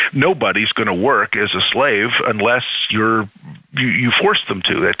 because nobody's going to work as a slave unless you force them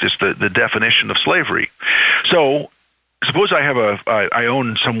to. That's just the definition of slavery. So suppose I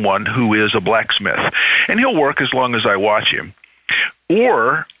own someone who is a blacksmith, and he'll work as long as I watch him.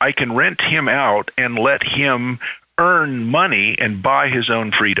 Or I can rent him out and let him earn money and buy his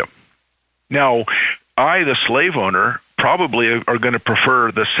own freedom. Now, I, the slave owner, probably are going to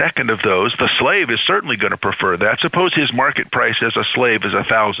prefer the second of those. The slave is certainly going to prefer that. Suppose his market price as a slave is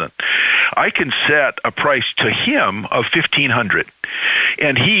 $1,000. I can set a price to him of $1,500,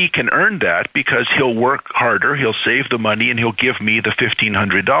 and he can earn that because he'll work harder, he'll save the money, and he'll give me the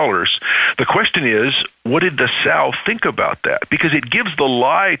 $1,500. The question is, what did the South think about that? Because it gives the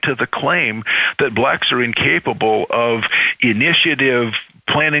lie to the claim that blacks are incapable of initiative,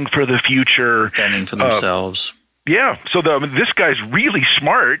 planning for the future, planning for themselves. Yeah, so this guy's really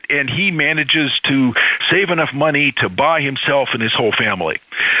smart, and he manages to save enough money to buy himself and his whole family.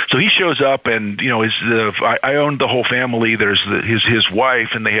 So he shows up, and I own the whole family. There's his wife,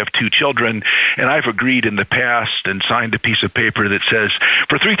 and they have 2 children. And I've agreed in the past and signed a piece of paper that says,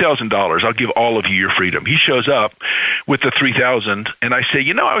 for $3,000, I'll give all of you your freedom. He shows up with the $3,000, and I say,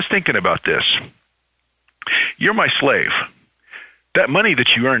 I was thinking about this. You're my slave. That money that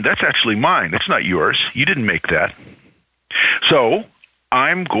you earned, that's actually mine. It's not yours. You didn't make that. So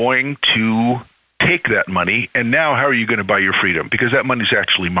I'm going to take that money, and now how are you going to buy your freedom? Because that money's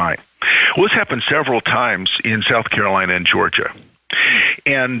actually mine. Well, this happened several times in South Carolina and Georgia.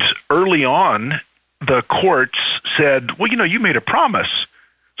 And early on, the courts said, well, you made a promise.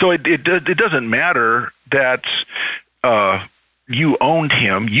 So it doesn't matter that you owned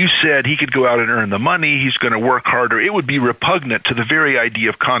him. You said he could go out and earn the money. He's going to work harder. It would be repugnant to the very idea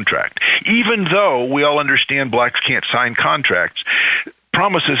of contract. Even though we all understand blacks can't sign contracts,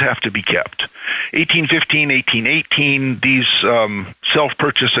 promises have to be kept. 1815, 1818, these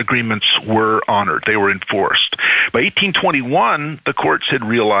self-purchase agreements were honored. They were enforced. By 1821, the courts had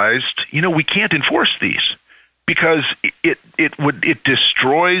realized, we can't enforce these because it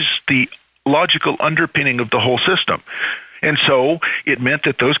destroys the logical underpinning of the whole system. And so it meant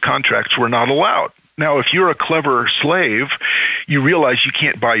that those contracts were not allowed. Now, if you're a clever slave, you realize you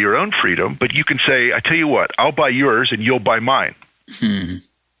can't buy your own freedom, but you can say, I tell you what, I'll buy yours and you'll buy mine. By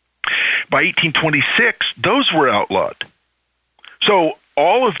 1826, those were outlawed. So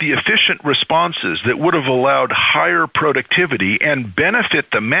all of the efficient responses that would have allowed higher productivity and benefit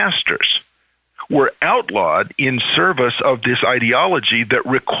the masters were outlawed in service of this ideology that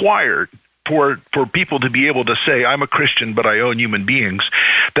required for people to be able to say, I'm a Christian, but I own human beings,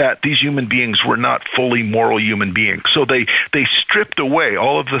 that these human beings were not fully moral human beings. So they stripped away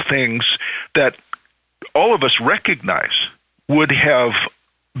all of the things that all of us recognize would have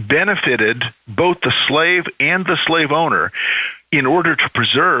benefited both the slave and the slave owner in order to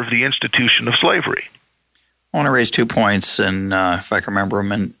preserve the institution of slavery. I want to raise 2 points, and if I can remember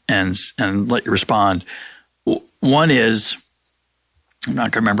them, and let you respond. One is, I'm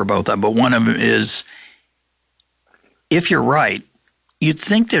not going to remember both of them, but one of them is, if you're right, you'd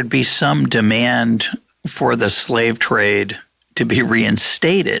think there'd be some demand for the slave trade to be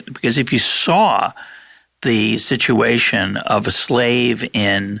reinstated, because if you saw the situation of a slave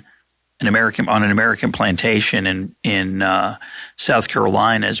on an American plantation in South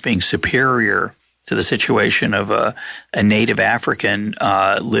Carolina as being superior to the situation of a native African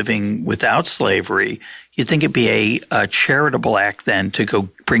living without slavery, you'd think it'd be a charitable act then to go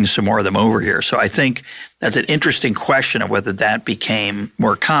bring some more of them over here. So I think that's an interesting question of whether that became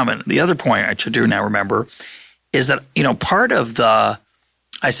more common. The other point I do now remember is that, part of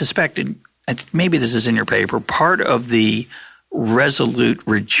I suspected, maybe this is in your paper, part of the resolute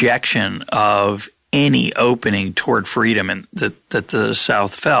rejection of any opening toward freedom that the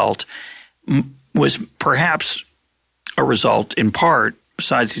South felt was perhaps a result, in part,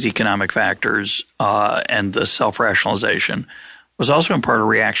 besides these economic factors and the self-rationalization, was also in part a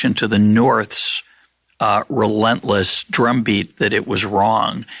reaction to the North's relentless drumbeat that it was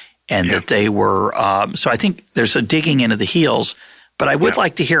wrong and that they were so I think there's a digging into the heels. But I would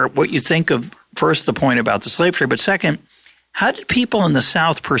like to hear what you think of, first, the point about the slave trade, but second, how did people in the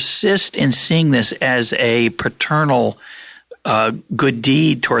South persist in seeing this as a paternal good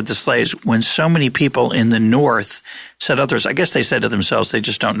deed toward the slaves when so many people in the North said others? I guess they said to themselves, they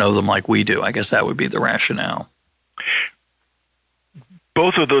just don't know them like we do. I guess that would be the rationale.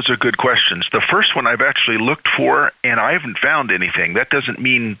 Both of those are good questions. The first one I've actually looked for, and I haven't found anything. That doesn't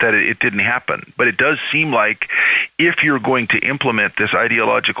mean that it didn't happen, but it does seem like if you're going to implement this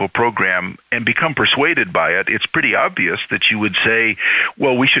ideological program and become persuaded by it, it's pretty obvious that you would say,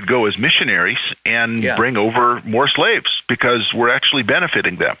 well, we should go as missionaries and bring over more slaves because we're actually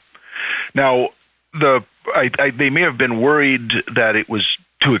benefiting them. Now, they may have been worried that it was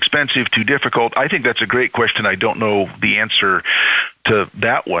too expensive, too difficult. I think that's a great question. I don't know the answer to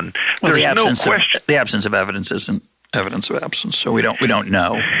that one. Well, the absence of evidence isn't evidence of absence, so we don't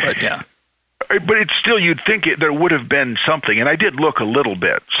know. But yeah. But it's still, you'd think there would have been something, and I did look a little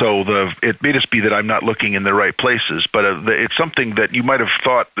bit. So it may just be that I'm not looking in the right places, but it's something that you might have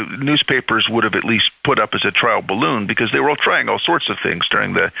thought newspapers would have at least put up as a trial balloon because they were all trying all sorts of things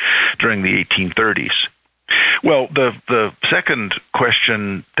during the 1830s. Well, the second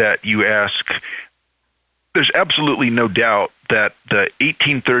question that you ask, there's absolutely no doubt that the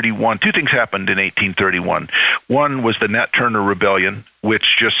 1831, two things happened in 1831. One was the Nat Turner Rebellion,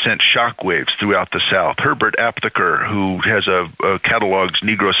 which just sent shockwaves throughout the South. Herbert Aptheker, who has catalogs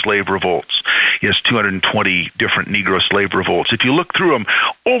Negro slave revolts, he has 220 different Negro slave revolts. If you look through them,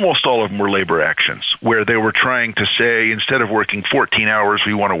 almost all of them were labor actions, where they were trying to say, instead of working 14 hours,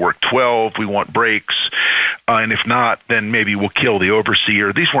 we want to work 12, we want breaks, and if not, then maybe we'll kill the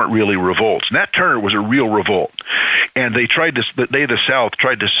overseer. These weren't really revolts. Nat Turner was a real revolt, and the South,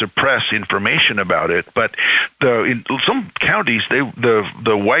 tried to suppress information about it, but in some counties,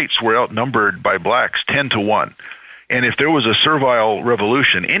 the whites were outnumbered by blacks 10-1. And if there was a servile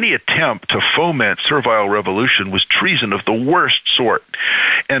revolution, any attempt to foment servile revolution was treason of the worst sort.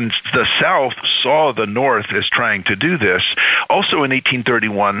 And the South saw the North as trying to do this. Also in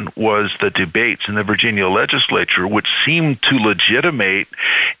 1831 was the debates in the Virginia legislature, which seemed to legitimate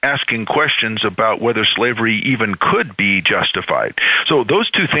asking questions about whether slavery even could be justified. So those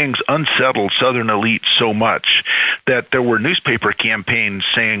two things unsettled Southern elites so much that there were newspaper campaigns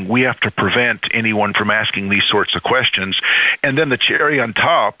saying we have to prevent anyone from asking these sorts of questions. And then the cherry on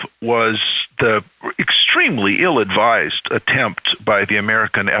top was the extremely ill-advised attempt by the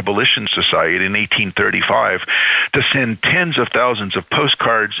American Abolition Society in 1835 to send tens of thousands of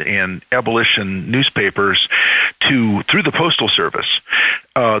postcards and abolition newspapers through the Postal Service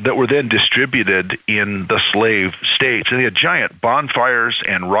that were then distributed in the slave states. And they had giant bonfires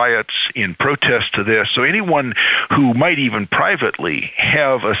and riots in protest to this. So anyone who might even privately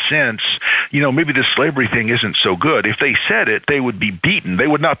have a sense, maybe this slavery thing isn't so good, if they said it, they would be beaten. They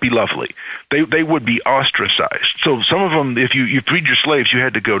would not be lovely. They would be ostracized. So some of them, if you freed your slaves, you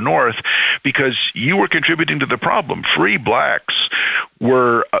had to go north because you were contributing to the problem. Free blacks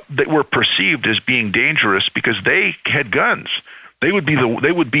were perceived as being dangerous because they had guns. They would be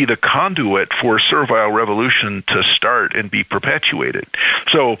the conduit for servile revolution to start and be perpetuated.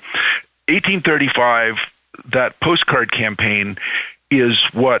 So 1835, that postcard campaign is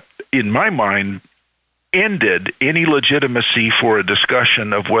what, in my mind, ended any legitimacy for a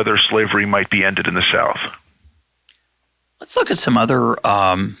discussion of whether slavery might be ended in the South. Let's look at some other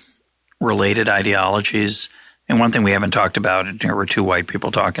related ideologies. And one thing we haven't talked about, and here we're two white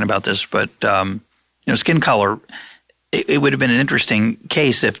people talking about this, but skin color. It would have been an interesting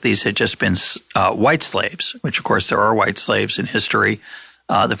case if these had just been white slaves, which, of course, there are white slaves in history.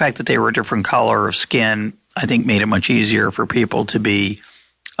 The fact that they were a different color of skin, I think, made it much easier for people to be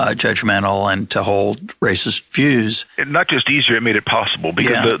judgmental and to hold racist views. Not just easier, it made it possible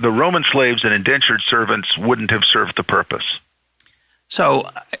because the Roman slaves and indentured servants wouldn't have served the purpose. So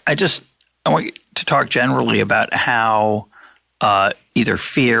I want you to talk generally about how either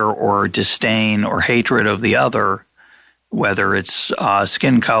fear or disdain or hatred of the other, whether it's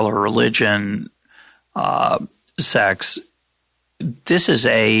skin color, religion, sex, this is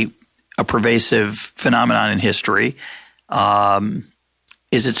a pervasive phenomenon in history.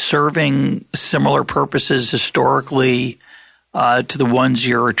 Is it serving similar purposes historically to the ones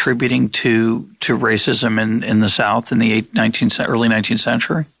you're attributing to racism in the South in the early 19th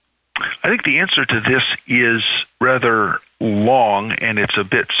century? I think the answer to this is rather long, and it's a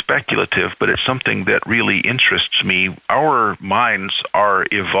bit speculative, but it's something that really interests me. Our minds are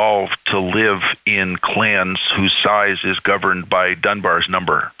evolved to live in clans whose size is governed by Dunbar's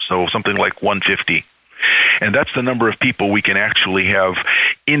number, so something like 150. And that's the number of people we can actually have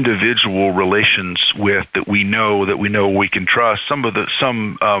individual relations with that we know we can trust.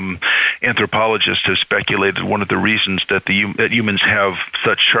 Some anthropologists have speculated one of the reasons that humans have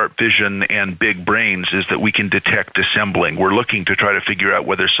such sharp vision and big brains is that we can detect dissembling. We're looking to try to figure out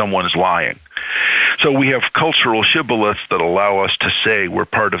whether someone is lying. So we have cultural shibboleths that allow us to say we're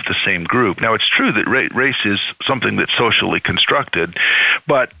part of the same group. Now, it's true that race is something that's socially constructed,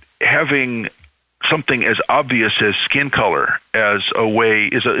 but having something as obvious as skin color as a way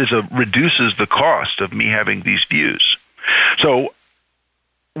reduces the cost of me having these views. So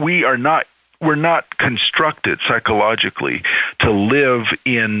we're not constructed psychologically to live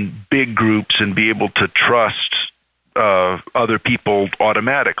in big groups and be able to trust other people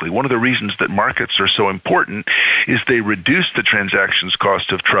automatically. One of the reasons that markets are so important is they reduce the transactions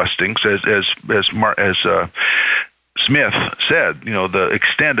cost of trusting, as Smith said. The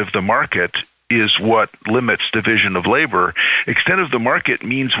extent of the market is what limits division of labor. Extent of the market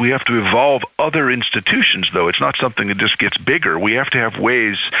means we have to evolve other institutions, though. It's not something that just gets bigger. We have to have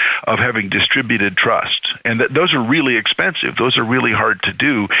ways of having distributed trust. And those are really expensive. Those are really hard to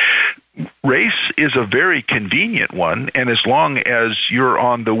do. Race is a very convenient one, and as long as you're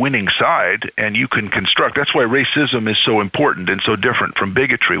on the winning side and you can construct, that's why racism is so important and so different from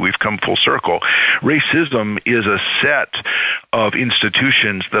bigotry. We've come full circle. Racism is a set of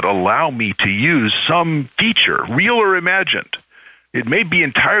institutions that allow me to use some feature, real or imagined, It may be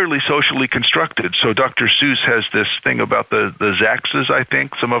entirely socially constructed. So Dr. Seuss has this thing about the Zaxes, I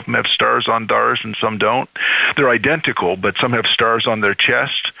think. Some of them have stars on Dars and some don't. They're identical, but some have stars on their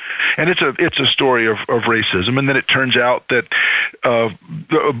chest. And it's a story of racism. And then it turns out that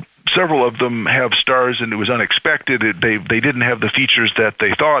several of them have stars, and it was unexpected. They didn't have the features that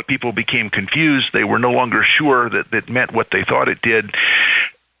they thought. People became confused. They were no longer sure that it meant what they thought it did.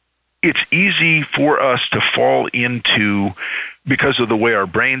 It's easy for us to fall into, because of the way our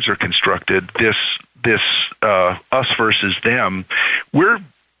brains are constructed, this us versus them.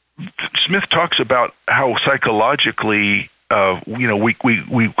 Smith talks about how psychologically,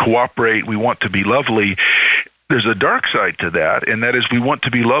 we cooperate. We want to be lovely. There's a dark side to that, and that is we want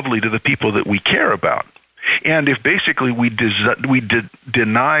to be lovely to the people that we care about. And if basically we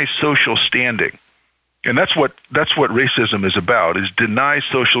deny social standing, and that's what racism is about, is deny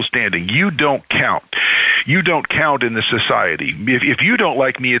social standing. You don't count. You don't count in the society. If you don't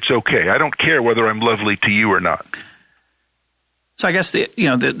like me, it's okay. I don't care whether I'm lovely to you or not. So I guess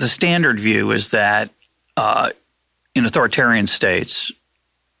the standard view is that in authoritarian states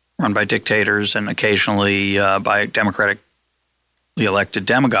run by dictators and occasionally by democratically elected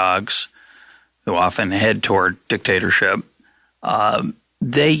demagogues who often head toward dictatorship,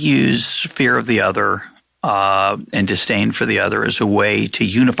 they use fear of the other and disdain for the other as a way to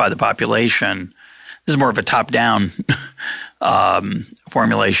unify the population. This is more of a top-down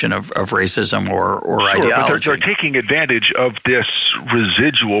formulation of racism or ideology. But they're taking advantage of this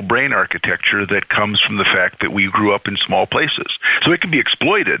residual brain architecture that comes from the fact that we grew up in small places. So it can be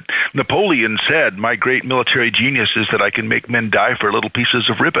exploited. Napoleon said, "My great military genius is that I can make men die for little pieces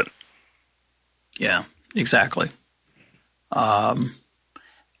of ribbon." Yeah, exactly. And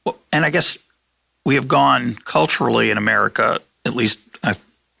I guess we have gone culturally in America, at least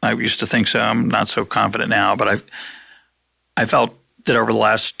I used to think so. I'm not so confident now, but I felt that over the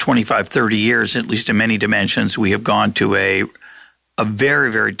last 25, 30 years, at least in many dimensions, we have gone to a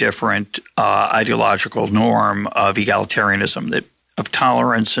very, very different ideological norm of egalitarianism, of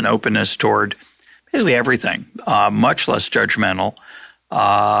tolerance and openness toward basically everything, much less judgmental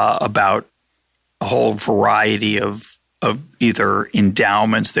about a whole variety of either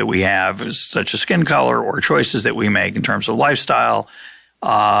endowments that we have, such as skin color, or choices that we make in terms of lifestyle.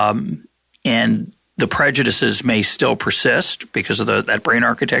 And the prejudices may still persist because of that brain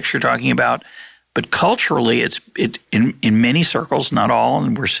architecture you're talking about. But culturally, in many circles, not all,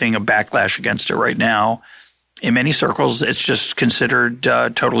 and we're seeing a backlash against it right now. In many circles, it's just considered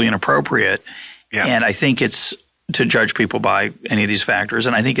totally inappropriate. Yeah. And I think it's to judge people by any of these factors.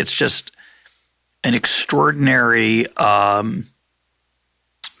 And I think it's just an extraordinary time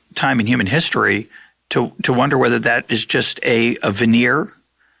in human history to wonder whether that is just a veneer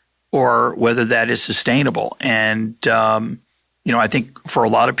or whether that is sustainable. And, I think for a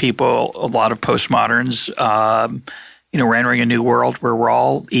lot of people, a lot of postmoderns, we're entering a new world where we're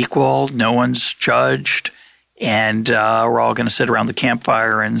all equal, no one's judged, and we're all going to sit around the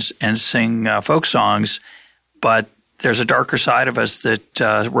campfire and sing folk songs. But there's a darker side of us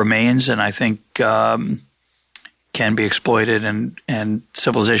that remains, and I think can be exploited, and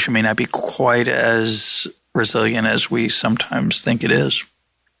civilization may not be quite as resilient as we sometimes think it is.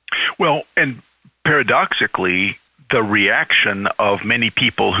 Well, and paradoxically, the reaction of many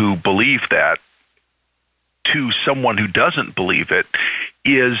people who believe that to someone who doesn't believe it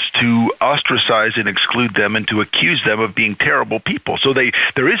is to ostracize and exclude them and to accuse them of being terrible people. So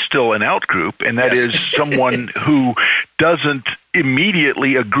there is still an outgroup, and that is someone who doesn't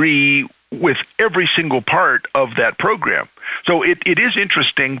immediately agree with every single part of that program. So it is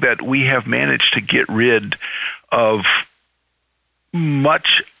interesting that we have managed to get rid of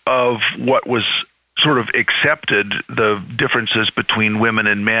much of what was sort of accepted, the differences between women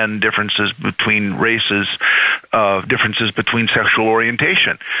and men, differences between races, differences between sexual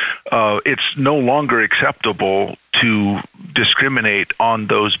orientation. It's no longer acceptable to discriminate on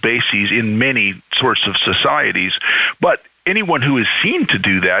those bases in many sorts of societies, but anyone who is seen to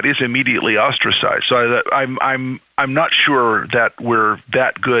do that is immediately ostracized. So I'm not sure that we're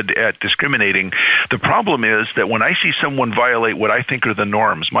that good at discriminating. The problem is that when I see someone violate what I think are the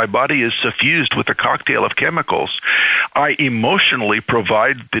norms, my body is suffused with a cocktail of chemicals. I emotionally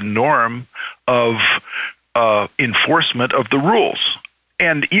provide the norm of enforcement of the rules.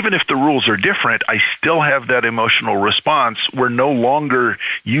 And even if the rules are different, I still have that emotional response. We're no longer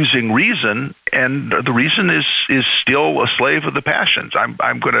using reason, and the reason is still a slave of the passions.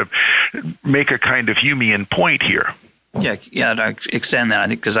 I'm going to make a kind of Humean point here. Yeah, to extend that,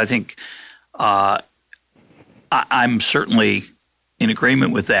 because I think I'm certainly in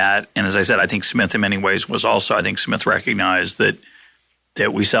agreement with that. And as I said, I think Smith in many ways was also, I think Smith recognized that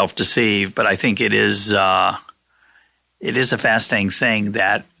that we self-deceive, but I think it is a fascinating thing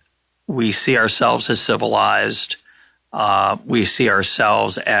that we see ourselves as civilized. We see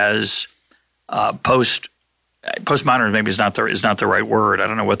ourselves as postmodern. Maybe is not the right word. I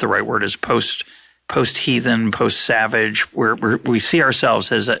don't know what the right word is. Post-heathen, post-savage. We see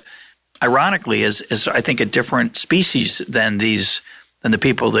ourselves as ironically as I think a different species than the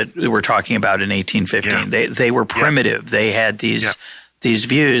people that we're talking about in 1815. Yeah. They were primitive. Yeah. They had these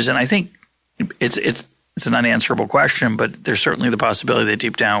views, and I think it's an unanswerable question, but there's certainly the possibility that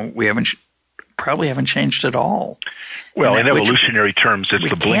deep down we probably haven't changed at all. Well, in evolutionary terms, it's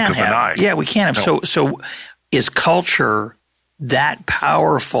the blink of an eye. Yeah, we can't have. No. So is culture that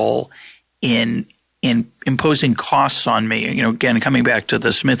powerful in imposing costs on me? Again, coming back to the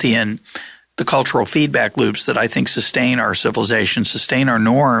Smithian, the cultural feedback loops that I think sustain our civilization, sustain our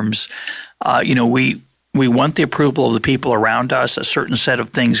norms. We want the approval of the people around us. A certain set of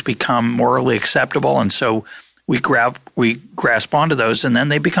things become morally acceptable, and so we grasp onto those, and then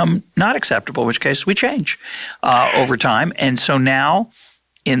they become not acceptable, in which case we change over time. And so now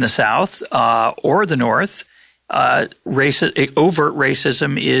in the South or the North, overt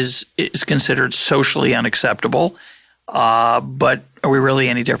racism is considered socially unacceptable. But are we really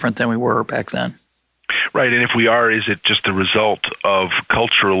any different than we were back then? Right, and if we are, is it just the result of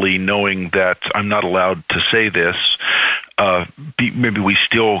culturally knowing that I'm not allowed to say this? Maybe we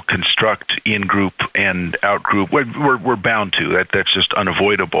still construct in-group and out-group. We're bound to. That's just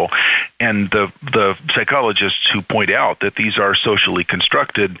unavoidable. And the psychologists who point out that these are socially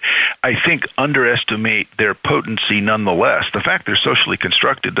constructed, I think, underestimate their potency nonetheless. The fact they're socially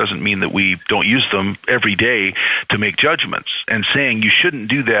constructed doesn't mean that we don't use them every day to make judgments. And saying you shouldn't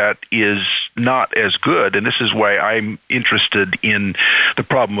do that is not as good. And this is why I'm interested in the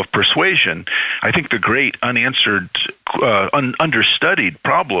problem of persuasion. I think the great unanswered understudied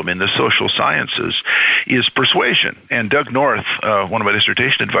problem in the social sciences is persuasion. And Doug North, one of my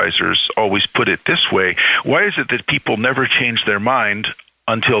dissertation advisors, always put it this way: why is it that people never change their mind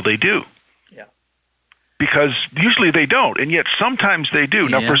until they do? Yeah. Because usually they don't, and yet sometimes they do.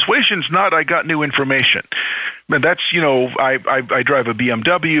 Now, persuasion's not, I got new information. And that's, I drive a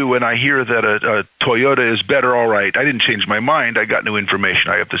BMW and I hear that a Toyota is better. All right, I didn't change my mind. I got new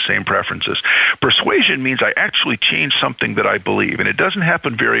information. I have the same preferences. Persuasion means I actually change something that I believe, and it doesn't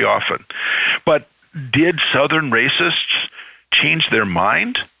happen very often. But did Southern racists change their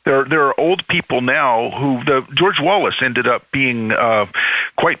mind? There are old people now who George Wallace ended up being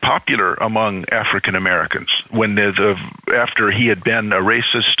quite popular among African Americans when after he had been a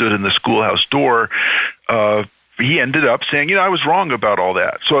racist, stood in the schoolhouse door. He ended up saying, I was wrong about all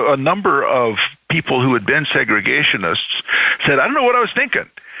that. So a number of people who had been segregationists said, I don't know what I was thinking.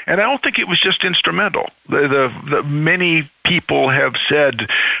 And I don't think it was just instrumental. The many people have said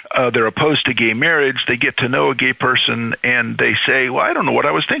they're opposed to gay marriage. They get to know a gay person and they say, well, I don't know what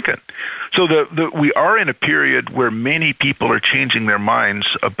I was thinking. So we are in a period where many people are changing their minds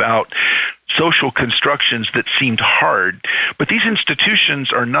about social constructions that seemed hard. But these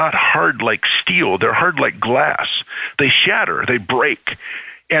institutions are not hard like steel. They're hard like glass. They shatter. They break.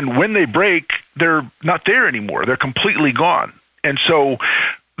 And when they break, they're not there anymore. They're completely gone. And so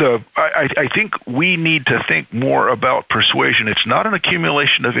I think we need to think more about persuasion. It's not an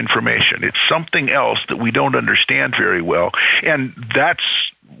accumulation of information. It's something else that we don't understand very well. And that's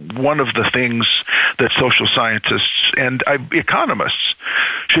one of the things that social scientists and economists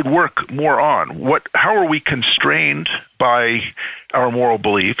should work more on. How are we constrained by our moral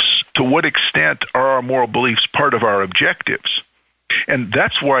beliefs? To what extent are our moral beliefs part of our objectives? And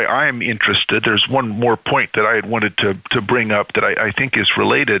that's why I'm interested. There's one more point that I had wanted to bring up that I think is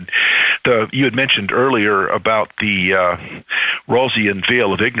related. You had mentioned earlier about the Rawlsian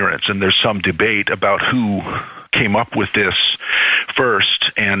veil of ignorance, and there's some debate about who came up with this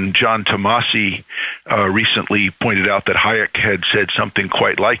first. And John Tomasi recently pointed out that Hayek had said something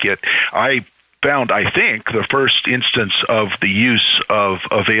quite like it. I found, I think, the first instance of the use of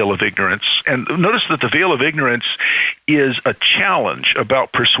a veil of ignorance. And notice that the veil of ignorance is a challenge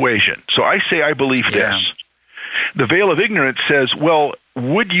about persuasion. So I say I believe this. The veil of ignorance says, well,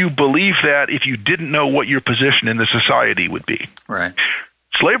 would you believe that if you didn't know what your position in the society would be? Right.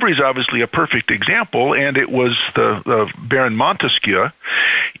 slavery is obviously a perfect example, and it was the Baron Montesquieu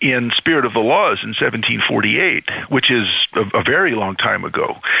in Spirit of the Laws in 1748, which is a very long time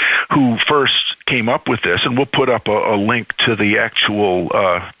ago, who first came up with this, and we'll put up a link to the actual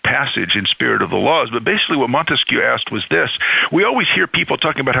passage in Spirit of the Laws. But basically what Montesquieu asked was this. We always hear people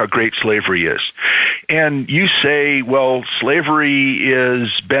talking about how great slavery is. And you say, well, slavery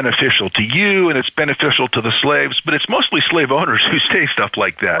is beneficial to you and it's beneficial to the slaves, but it's mostly slave owners who say stuff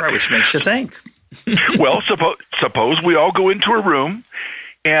like that. Right, which makes you think. Well, suppose we all go into a room,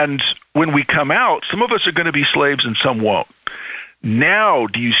 and when we come out, some of us are going to be slaves and some won't. Now,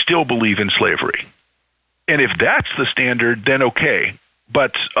 do you still believe in slavery? And if that's the standard, then okay.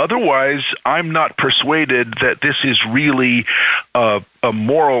 But otherwise, I'm not persuaded that this is really a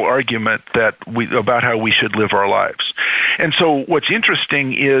moral argument about how we should live our lives. And so what's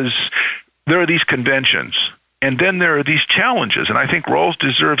interesting is there are these conventions, and then there are these challenges. And I think Rawls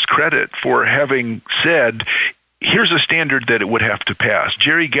deserves credit for having said, here's a standard that it would have to pass.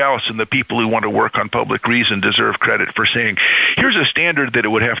 Jerry Gauss and the people who want to work on public reason deserve credit for saying, here's a standard that it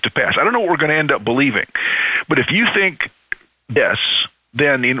would have to pass. I don't know what we're going to end up believing, but if you think yes,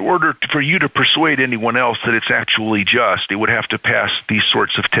 then in order for you to persuade anyone else that it's actually just, it would have to pass these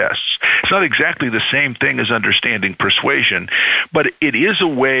sorts of tests. It's not exactly the same thing as understanding persuasion, but it is a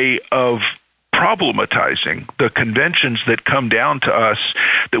way of problematizing the conventions that come down to us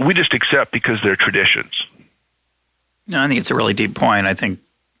that we just accept because they're traditions. No, I think it's a really deep point. I think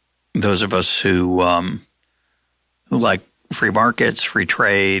those of us who like free markets, free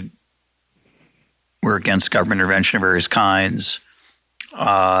trade, we're against government intervention of various kinds.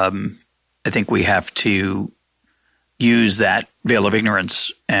 I think we have to use that veil of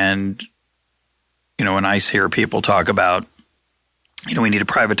ignorance. And, when I hear people talk about, we need to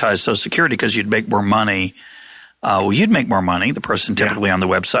privatize Social Security because you'd make more money. Well, you'd make more money, the person typically on the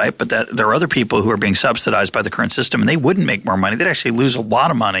website, but that there are other people who are being subsidized by the current system, and they wouldn't make more money. They'd actually lose a lot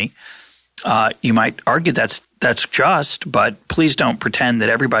of money. You might argue that's just, but please don't pretend that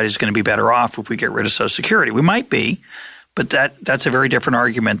everybody's going to be better off if we get rid of Social Security. We might be, but that's a very different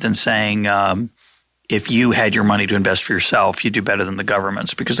argument than saying if you had your money to invest for yourself, you'd do better than the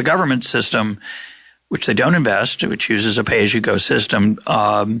governments. Because the government system, which they don't invest, which uses a pay-as-you-go system,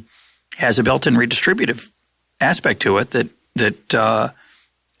 has a built-in redistributive aspect to it that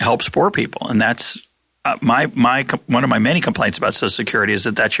helps poor people, and that's one of my many complaints about Social Security is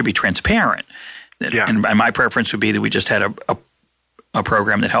that should be transparent. And my preference would be that we just had a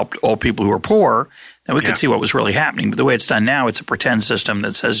program that helped all people who are poor, and we could see what was really happening. But the way it's done now, it's a pretend system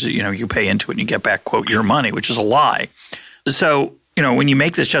that says you pay into it and you get back, quote, your money, which is a lie. So when you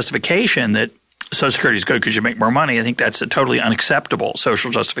make this justification that Social Security is good because you make more money, I think that's a totally unacceptable social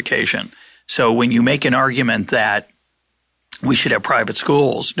justification. So when you make an argument that we should have private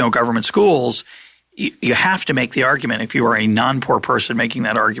schools, no government schools, you have to make the argument, if you are a non-poor person making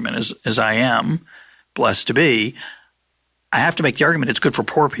that argument, as I am blessed to be, I have to make the argument it's good for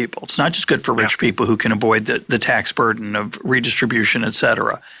poor people. It's not just good for rich people who can avoid the tax burden of redistribution, et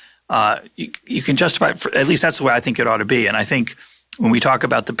cetera. You can justify it, at least that's the way I think it ought to be. And I think when we talk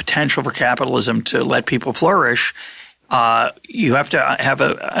about the potential for capitalism to let people flourish, you have to have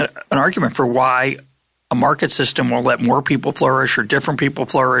an argument for why a market system will let more people flourish or different people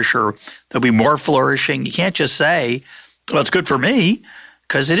flourish or there'll be more flourishing. You can't just say, well, it's good for me,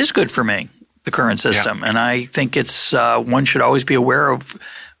 because it is good for me, the current system. Yeah. And I think it's one should always be aware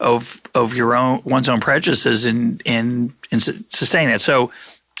of one's own prejudices in sustaining that. So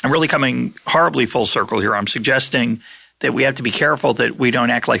I'm really coming horribly full circle here. I'm suggesting that we have to be careful that we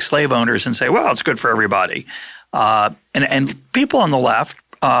don't act like slave owners and say, well, it's good for everybody. And people on the left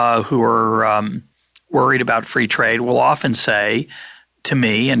who are worried about free trade will often say to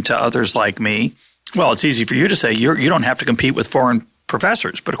me and to others like me, well, it's easy for you to say you don't have to compete with foreign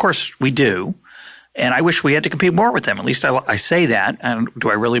professors. But, of course, we do. And I wish we had to compete more with them. At least I say that. And do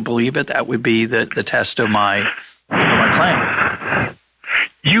I really believe it? That would be the test of my claim.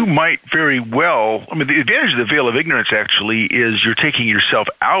 You might very well – I mean, the advantage of the veil of ignorance actually is you're taking yourself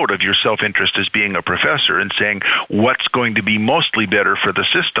out of your self-interest as being a professor and saying what's going to be mostly better for the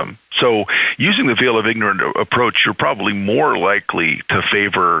system. So using the veil of ignorance approach, you're probably more likely to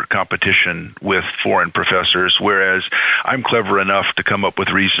favor competition with foreign professors, whereas I'm clever enough to come up with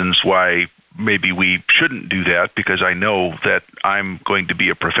reasons why maybe we shouldn't do that because I know that I'm going to be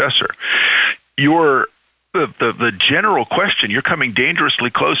a professor. The general question, you're coming dangerously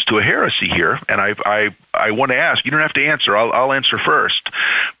close to a heresy here, and I want to ask. You don't have to answer. I'll answer first,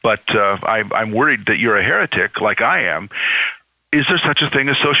 but I'm worried that you're a heretic, like I am. Is there such a thing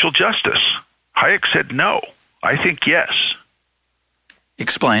as social justice? Hayek said no. I think yes.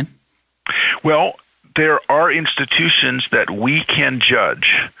 Explain. Well, there are institutions that we can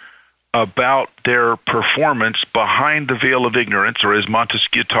judge about their performance behind the veil of ignorance, or as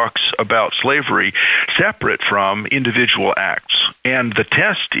Montesquieu talks about slavery, separate from individual acts. And the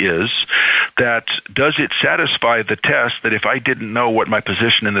test is that, does it satisfy the test that if I didn't know what my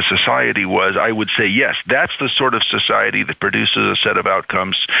position in the society was, I would say, yes, that's the sort of society that produces a set of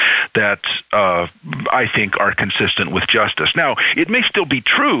outcomes that I think are consistent with justice. Now, it may still be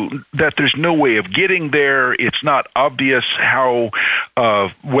true that there's no way of getting there. It's not obvious how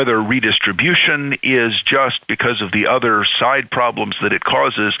whether redistribution is just because of the other side problems that it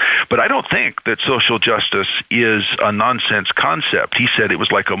causes, but I don't think that social justice is a nonsense concept. He said it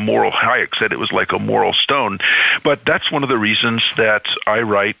was like a moral, Hayek said it was like a moral stone, but that's one of the reasons that I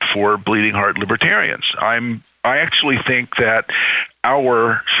write for Bleeding Heart Libertarians. I actually think that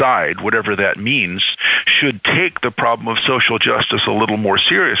our side, whatever that means, should take the problem of social justice a little more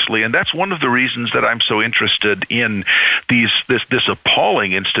seriously. And that's one of the reasons that I'm so interested in this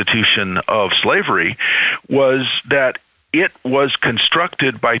appalling institution of slavery, was that it was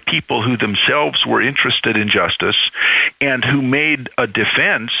constructed by people who themselves were interested in justice and who made a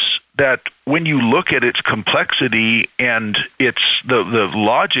defense that, when you look at its complexity and the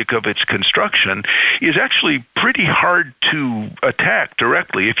logic of its construction, is actually pretty hard to attack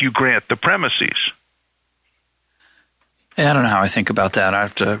directly if you grant the premises. I don't know how I think about that. I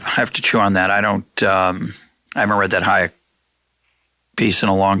have to chew on that. I haven't read that Hayek piece in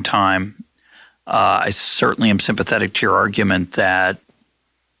a long time. I certainly am sympathetic to your argument that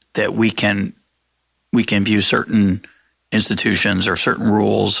we can view certain institutions or certain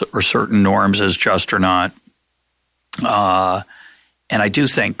rules or certain norms as just or not. And I do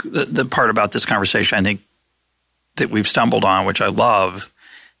think the part about this conversation I think that we've stumbled on, which I love,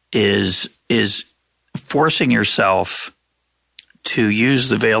 is forcing yourself to use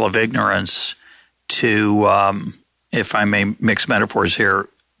the veil of ignorance to, if I may mix metaphors here,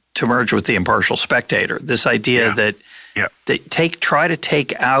 to merge with the impartial spectator. This idea that try to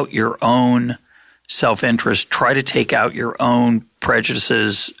take out your own self-interest, try to take out your own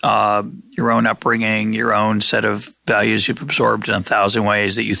prejudices, your own upbringing, your own set of values you've absorbed in 1,000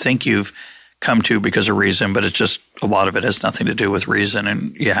 ways that you think you've come to because of reason, but it's just a lot of it has nothing to do with reason,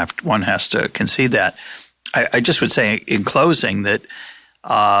 and one has to concede that. I just would say in closing that,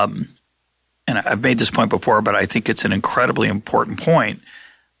 and I've made this point before, but I think it's an incredibly important point.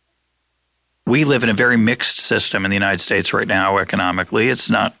 We live in a very mixed system in the United States right now economically. It's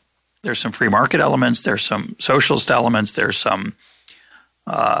not. There's some free market elements. There's some socialist elements. There's some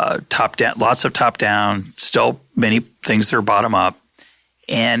top down, lots of top down. Still many things that are bottom up.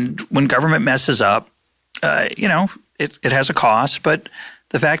 And when government messes up, it has a cost. But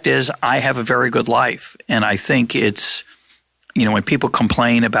the fact is, I have a very good life, and I think it's, when people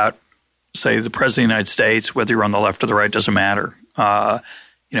complain about, say, the president of the United States, whether you're on the left or the right, doesn't matter.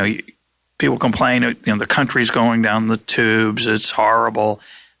 People complain, the country's going down the tubes. It's horrible.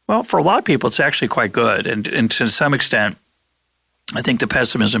 Well, for a lot of people, it's actually quite good. And to some extent, I think the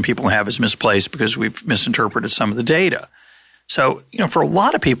pessimism people have is misplaced because we've misinterpreted some of the data. So, for a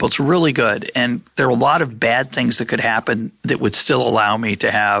lot of people, it's really good. And there are a lot of bad things that could happen that would still allow me to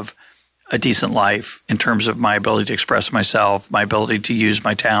have a decent life in terms of my ability to express myself, my ability to use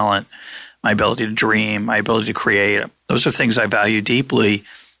my talent, my ability to dream, my ability to create. Those are things I value deeply.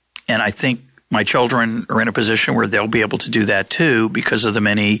 And I think my children are in a position where they'll be able to do that too because of the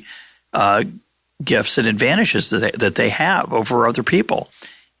many gifts and advantages that they have over other people.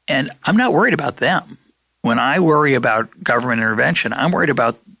 And I'm not worried about them. When I worry about government intervention, I'm worried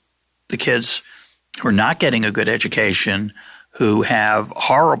about the kids who are not getting a good education, who have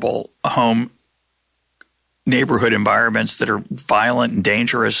horrible home neighborhood environments that are violent and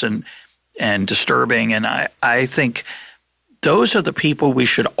dangerous and disturbing. And I think those are the people we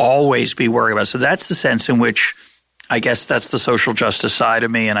should always be worried about. So that's the sense in which I guess that's the social justice side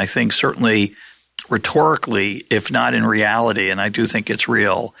of me. And I think certainly rhetorically, if not in reality, and I do think it's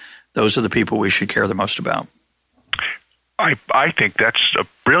real, those are the people we should care the most about. I think that's a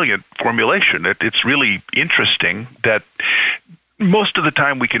brilliant formulation. It's really interesting that most of the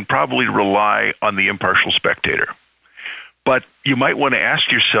time we can probably rely on the impartial spectator. But you might want to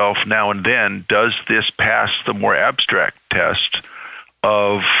ask yourself now and then, does this pass the more abstract test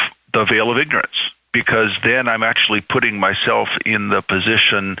of the veil of ignorance? Because then I'm actually putting myself in the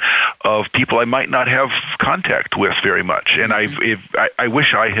position of people I might not have contact with very much. And I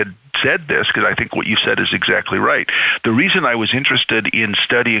wish I had said this, because I think what you said is exactly right. The reason I was interested in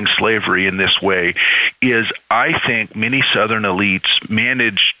studying slavery in this way is I think many Southern elites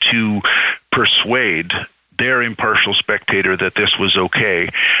managed to persuade their impartial spectator that this was okay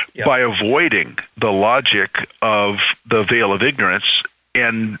by avoiding the logic of the veil of ignorance.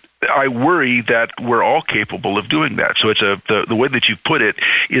 And I worry that we're all capable of doing that. So it's the way that you put it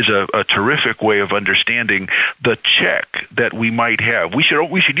is a terrific way of understanding the check that we might have. We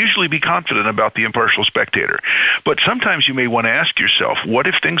should usually be confident about the impartial spectator, but sometimes you may want to ask yourself, what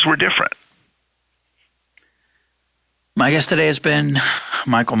if things were different? My guest today has been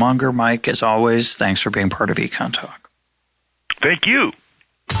Michael Munger. Mike, as always, thanks for being part of Econ Talk. Thank you.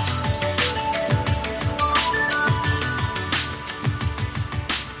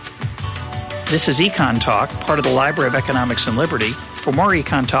 This is Econ Talk, part of the Library of Economics and Liberty. For more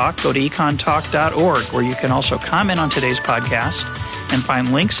Econ Talk, go to econtalk.org, where you can also comment on today's podcast and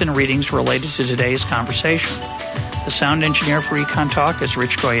find links and readings related to today's conversation. The sound engineer for Econ Talk is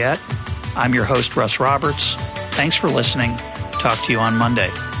Rich Goyette. I'm your host, Russ Roberts. Thanks for listening. Talk to you on Monday.